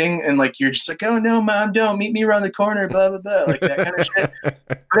kind of thing. And like, you're just like, oh no, mom, don't meet me around the corner, blah, blah, blah. Like that kind of shit.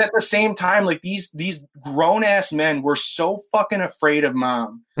 But at the same time, like these grown ass men were so fucking afraid of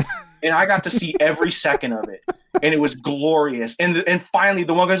mom. And I got to see every second of it. And it was glorious. And finally,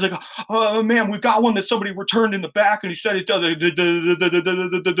 the one guy's like, "Oh man, we got one that somebody returned in the back, and he said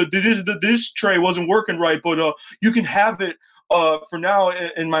this tray wasn't working right, but you can have it for now."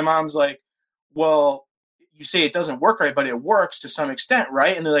 And my mom's like, "Well, you say it doesn't work right, but it works to some extent,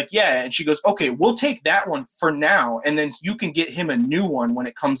 right?" And they're like, "Yeah." And she goes, "Okay, we'll take that one for now, and then you can get him a new one when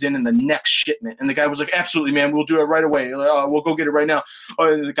it comes in the next shipment." And the guy was like, "Absolutely, man, we'll do it right away. We'll go get it right now."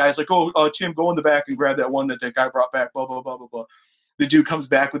 And the guy's like, "Oh, Tim, go in the back and grab that one that guy brought back." Blah blah blah blah blah. The dude comes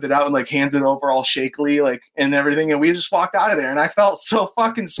back with it out and like hands it over all shakily, like and everything, and we just walked out of there, and I felt so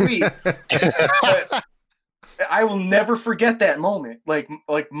fucking sweet. But I will never forget that moment. Like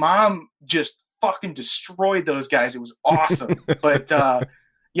mom just fucking destroyed those guys. It was awesome. But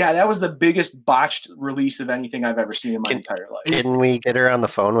yeah, that was the biggest botched release of anything I've ever seen in my entire life. Didn't we get her on the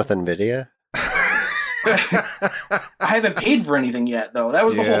phone with NVIDIA? I haven't paid for anything yet, though. That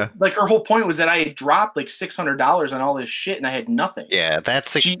was the whole, like, her whole point was that I had dropped like $600 on all this shit and I had nothing. Yeah,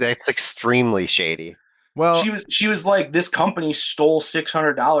 that's extremely shady. Well, she was like, this company stole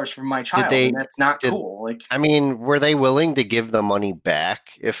 $600 from my child, and that's not cool. Like, I mean, were they willing to give the money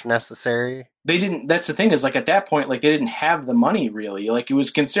back if necessary? They didn't. That's the thing, is like at that point, like they didn't have the money really. Like it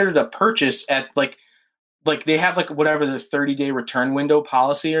was considered a purchase at like they have like whatever the 30-day return window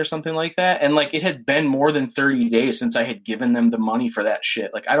policy or something like that. And like it had been more than 30 days since I had given them the money for that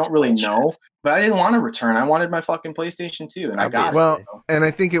shit. Like I don't really know, but I didn't want to return. I wanted my fucking PlayStation 2 and I got it. Well, and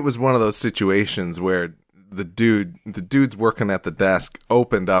I think it was one of those situations where the dudes working at the desk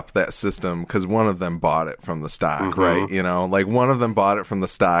opened up that system because one of them bought it from the stock, right? You know, like one of them bought it from the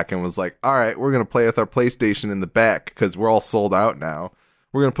stock and was like, all right, we're going to play with our PlayStation in the back because we're all sold out now.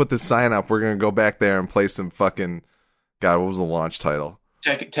 We're going to put this sign up. We're going to go back there and play some fucking, God, what was the launch title?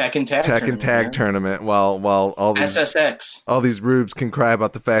 Tekken tournament while all these SSX. All these rubes can cry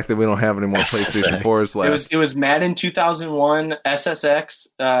about the fact that we don't have any more PlayStation 4s left. It was Madden 2001, SSX,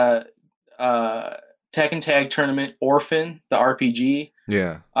 Tekken Tag Tournament, Orphan, the RPG.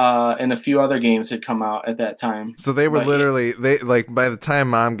 Yeah. And a few other games had come out at that time. So they were they like by the time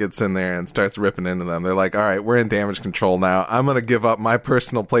mom gets in there and starts ripping into them, they're like, all right, we're in damage control now. I'm going to give up my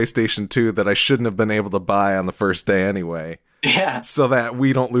personal PlayStation 2 that I shouldn't have been able to buy on the first day anyway. Yeah. So that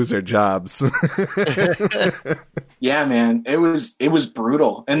we don't lose our jobs. Yeah, man. It was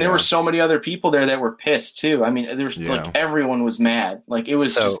brutal. And there were so many other people there that were pissed too. I mean, there was like everyone was mad. Like it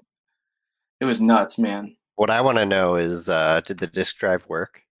was it was nuts, man. What I want to know is, did the disk drive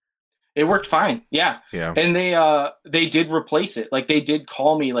work? It worked fine. Yeah. Yeah. And they did replace it. Like they did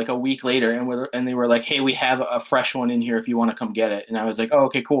call me like a week later and they were like, "Hey, we have a fresh one in here if you want to come get it." And I was like, "Oh,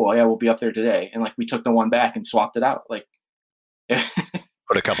 okay, cool. Yeah, we'll be up there today." And like we took the one back and swapped it out. Like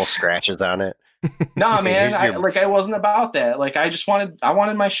put a couple scratches on it. Nah, man. I wasn't about that. Like I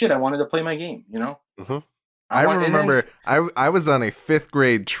wanted my shit. I wanted to play my game, you know? Mm-hmm. I remember I was on a 5th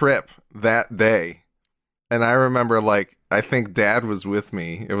grade trip that day. And I remember, like, I think Dad was with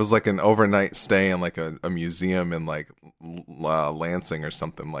me. It was like an overnight stay in like a museum in like Lansing or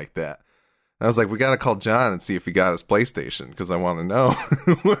something like that. And I was like, we got to call John and see if he got his PlayStation because I want to know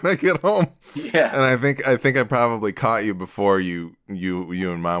when I get home. Yeah. And I think I probably caught you before you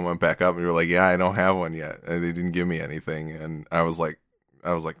and Mom went back up and you were like, yeah, I don't have one yet. And they didn't give me anything. And I was like,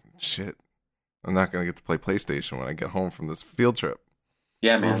 shit, I'm not going to get to play PlayStation when I get home from this field trip.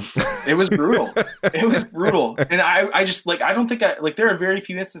 Yeah, man. It was brutal. It was brutal. And I just like, I don't think there are very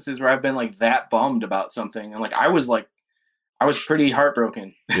few instances where I've been like that bummed about something. And like, I was pretty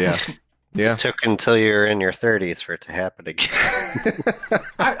heartbroken. Yeah. Yeah. It took until you're in your 30s for it to happen again.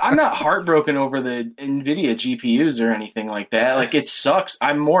 I'm not heartbroken over the NVIDIA GPUs or anything like that. Like it sucks.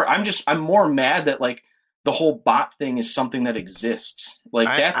 I'm more mad that like the whole bot thing is something that exists.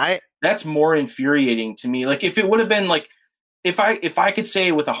 Like that's more infuriating to me. Like if it would have been like, if I could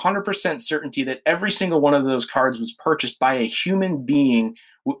say with 100% certainty that every single one of those cards was purchased by a human being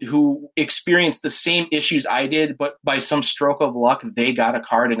who experienced the same issues I did, but by some stroke of luck, they got a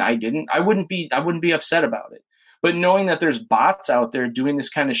card and I didn't, I wouldn't be upset about it. But knowing that there's bots out there doing this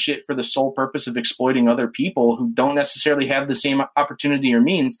kind of shit for the sole purpose of exploiting other people who don't necessarily have the same opportunity or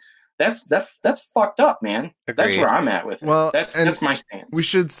means, that's fucked up, man. Agreed. That's where I'm at with it. Well, that's my stance. We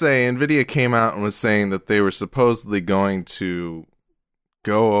should say NVIDIA came out and was saying that they were supposedly going to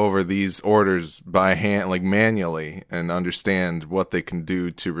go over these orders by hand, like manually, and understand what they can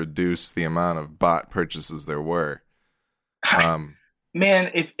do to reduce the amount of bot purchases there were.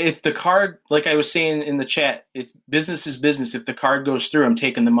 Man, if the card, like I was saying in the chat, it's business is business. If the card goes through, I'm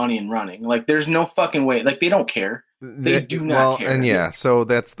taking the money and running. Like, there's no fucking way. Like, they don't care. They do not care. And yeah, so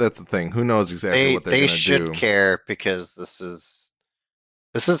that's the thing. Who knows exactly what they're going to do? They should care, because this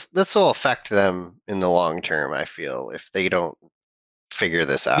will affect them in the long term, I feel, if they don't figure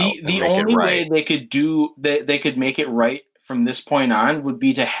this out. The only way they could make it right from this point on would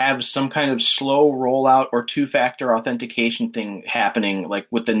be to have some kind of slow rollout or two-factor authentication thing happening, like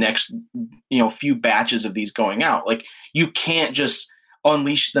with the next few batches of these going out. Like, you can't just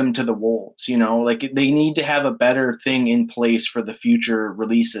unleash them to the wolves, like they need to have a better thing in place for the future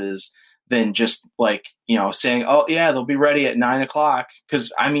releases than just like saying, oh yeah, they'll be ready at 9:00,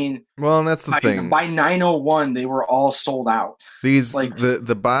 because well, and that's the thing, by 9:01 they were all sold out. These like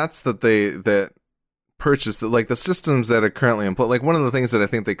the bots that purchased, like the systems that are currently in place. Like, one of the things that I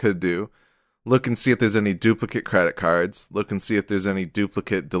think they could do, look and see if there's any duplicate credit cards, look and see if there's any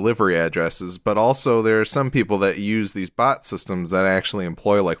duplicate delivery addresses. But also, there are some people that use these bot systems that actually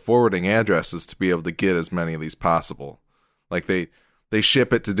employ like forwarding addresses to be able to get as many of these possible. Like, they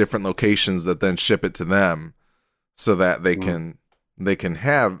ship it to different locations that then ship it to them, so that they can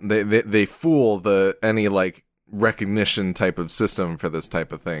have they fool any like recognition type of system for this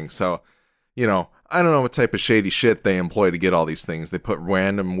type of thing. So, I don't know what type of shady shit they employ to get all these things. They put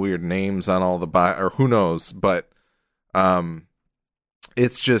random weird names on all the or who knows, but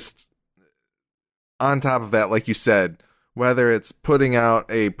it's just, on top of that, like you said, whether it's putting out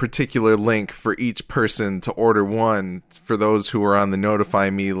a particular link for each person to order one for those who are on the notify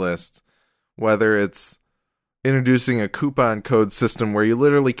me list, whether it's introducing a coupon code system where you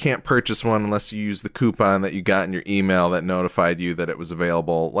literally can't purchase one unless you use the coupon that you got in your email that notified you that it was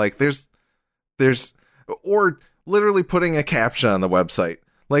available. Like, there's or literally putting a captcha on the website,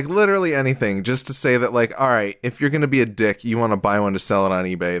 like literally anything, just to say that, like, all right, if you're going to be a dick, you want to buy one to sell it on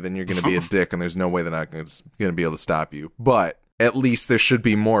eBay, then you're going to be a dick, and there's no way they're not going to be able to stop you. But at least there should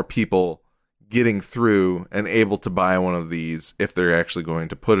be more people getting through and able to buy one of these if they're actually going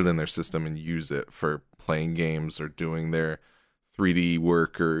to put it in their system and use it for playing games or doing their 3D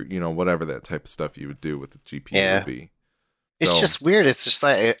work, or whatever that type of stuff you would do with the GPU would be. It's just weird. It's just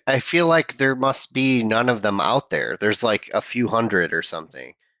like, I feel like there must be none of them out there. There's like a few hundred or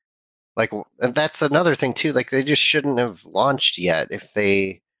something. Like, that's another thing too. Like, they just shouldn't have launched yet if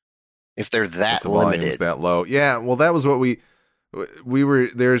they're that limited, that low. Yeah, well, that was what we were.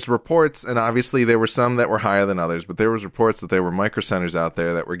 There's reports, and obviously there were some that were higher than others, but there was reports that there were micro centers out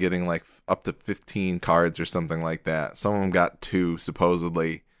there that were getting like up to 15 cards or something like that. Some of them got 2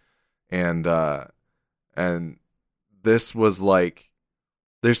 supposedly, and this was like,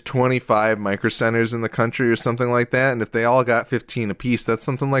 there's 25 micro centers in the country or something like that, and if they all got 15 apiece, that's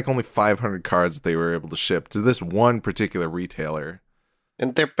something like only 500 cards that they were able to ship to this one particular retailer.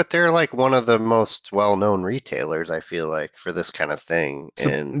 And they're like one of the most well-known retailers, I feel like, for this kind of thing.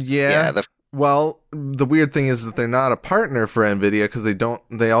 And well, the weird thing is that they're not a partner for NVIDIA, because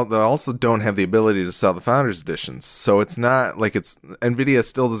they also don't have the ability to sell the Founders Editions. So it's not like NVIDIA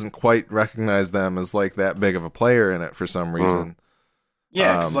still doesn't quite recognize them as like that big of a player in it for some reason.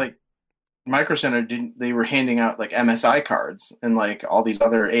 Yeah, because like Micro Center they were handing out like MSI cards and like all these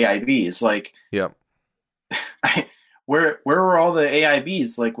other AIBs. Like, yep. Where were all the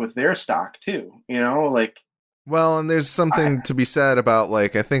AIBs like with their stock too? Like. Well, and there's something to be said about,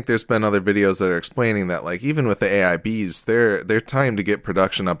 like, I think there's been other videos that are explaining that, like, even with the AIBs, their time to get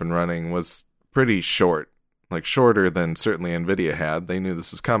production up and running was pretty short. Like, shorter than certainly NVIDIA had. They knew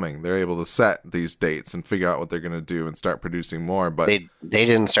this was coming. They're able to set these dates and figure out what they're going to do and start producing more. But they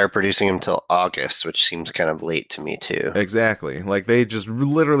didn't start producing them until August, which seems kind of late to me too. Exactly. Like, they just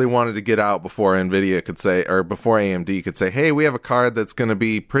literally wanted to get out before NVIDIA could say, or before AMD could say, hey, we have a card that's going to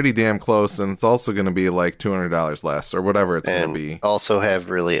be pretty damn close, and it's also going to be like $200 less, or whatever it's going to be. Also have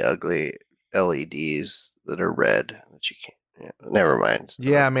really ugly LEDs that are red that you can't. Yeah, never mind.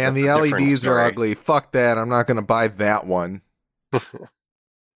 Yeah, man, the LEDs are ugly. Fuck that. I'm not going to buy that one.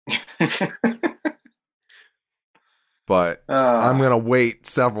 But I'm going to wait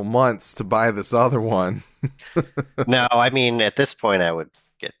several months to buy this other one. No, I mean, at this point, I would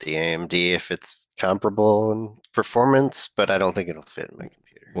get the AMD if it's comparable in performance, but I don't think it'll fit in my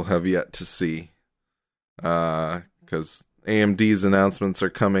computer. We'll have yet to see. Because AMD's announcements are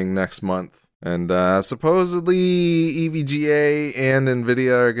coming next month. And supposedly EVGA and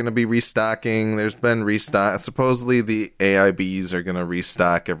NVIDIA are going to be restocking. There's been restock. Supposedly the AIBs are going to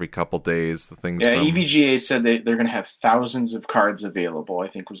restock every couple days. The things Yeah, from EVGA said they're going to have thousands of cards available, I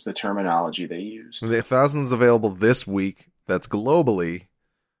think was the terminology they used. the thousands available this week. That's globally.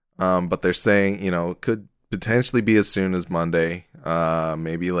 But they're saying, it could potentially be as soon as Monday,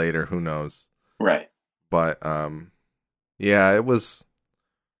 maybe later. Who knows? Right. But yeah, it was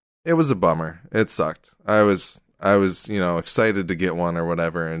a bummer. It sucked. I was excited to get one or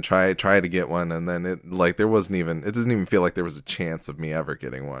whatever and try to get one, and then it doesn't even feel like there was a chance of me ever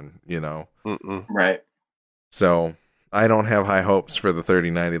getting one, Mm-mm. Right. So I don't have high hopes for the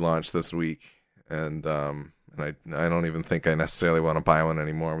 3090 launch this week, and I don't even think I necessarily want to buy one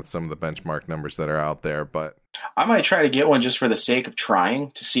anymore with some of the benchmark numbers that are out there, but I might try to get one just for the sake of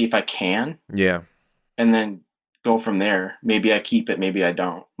trying to see if I can, yeah. and then go from there. Maybe I keep it, maybe I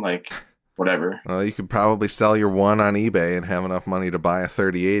don't. Like, whatever. Well, you could probably sell your one on eBay and have enough money to buy a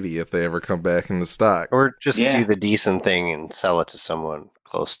 3080 if they ever come back into stock. Or just Yeah. do the decent thing and sell it to someone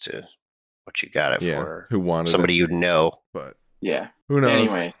close to what you got it Yeah, for. who wanted Somebody it, you know. but Yeah. who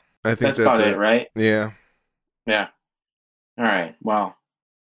knows? Anyway, I think that's about it, right? Yeah. Yeah. All right. Well,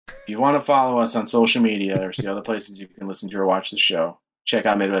 if you want to follow us on social media or see other places you can listen to or watch the show, check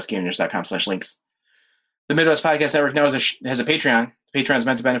out MidwestGameNews.com/links. The Midwest Podcast Network now has a Patreon. The Patreon is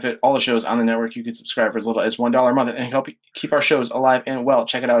meant to benefit all the shows on the network. You can subscribe for as little as $1 a month and help keep our shows alive and well.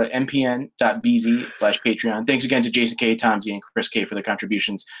 Check it out at mpn.bz/Patreon. Thanks again to Jason K, Tom Z, and Chris K for the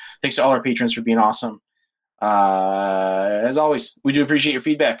contributions. Thanks to all our patrons for being awesome. As always, we do appreciate your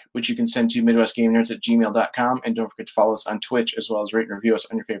feedback, which you can send to MidwestGameNerds@gmail.com. And don't forget to follow us on Twitch, as well as rate and review us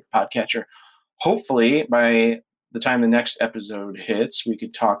on your favorite podcatcher. Hopefully, by the time the next episode hits, we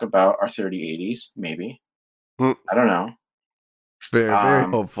could talk about our 3080s, maybe. Mm. I don't know. Very, very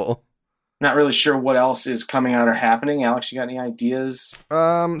hopeful. Not really sure what else is coming out or happening. Alex, you got any ideas?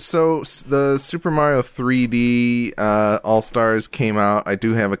 So the Super Mario 3D All-Stars came out. I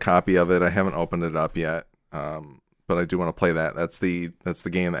do have a copy of it. I haven't opened it up yet. But I do want to play that. That's the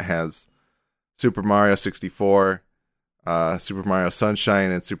game that has Super Mario 64, Super Mario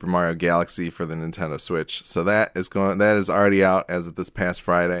Sunshine, and Super Mario Galaxy for the Nintendo Switch. So that is already out as of this past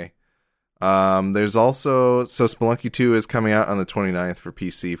Friday. There's also Spelunky 2 is coming out on the 29th for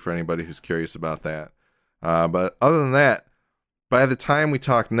PC for anybody who's curious about that. But other than that, by the time we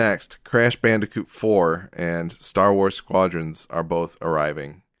talk next, Crash Bandicoot 4 and Star Wars Squadrons are both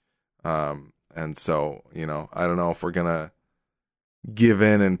arriving. And so, I don't know if we're gonna give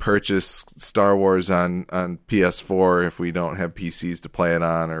in and purchase Star Wars on PS4 if we don't have PCs to play it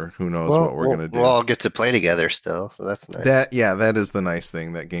on, or who knows what we're gonna do. We'll all get to play together still, so that's nice. That is the nice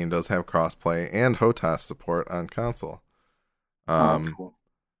thing. That game does have crossplay and HOTAS support on console. That's cool.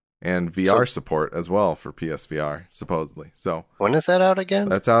 And VR support as well for PSVR, supposedly. So when is that out again?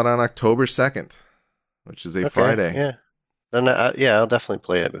 That's out on October 2nd, which is a Friday. Yeah. Then I'll definitely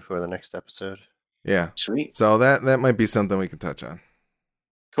play it before the next episode. Yeah. Sweet. So that might be something we can touch on.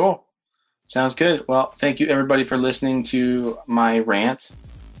 Cool. Sounds good. Well, thank you everybody for listening to my rant.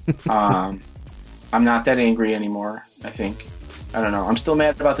 I'm not that angry anymore, I think. I don't know. I'm still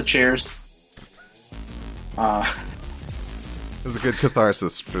mad about the chairs. It's a good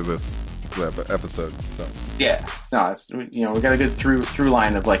catharsis for this episode. So yeah. No, it's we got a good through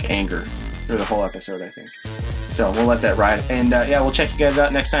line of like anger through the whole episode, I think. So we'll let that ride. And we'll check you guys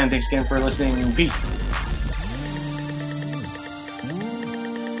out next time. Thanks again for listening. Peace.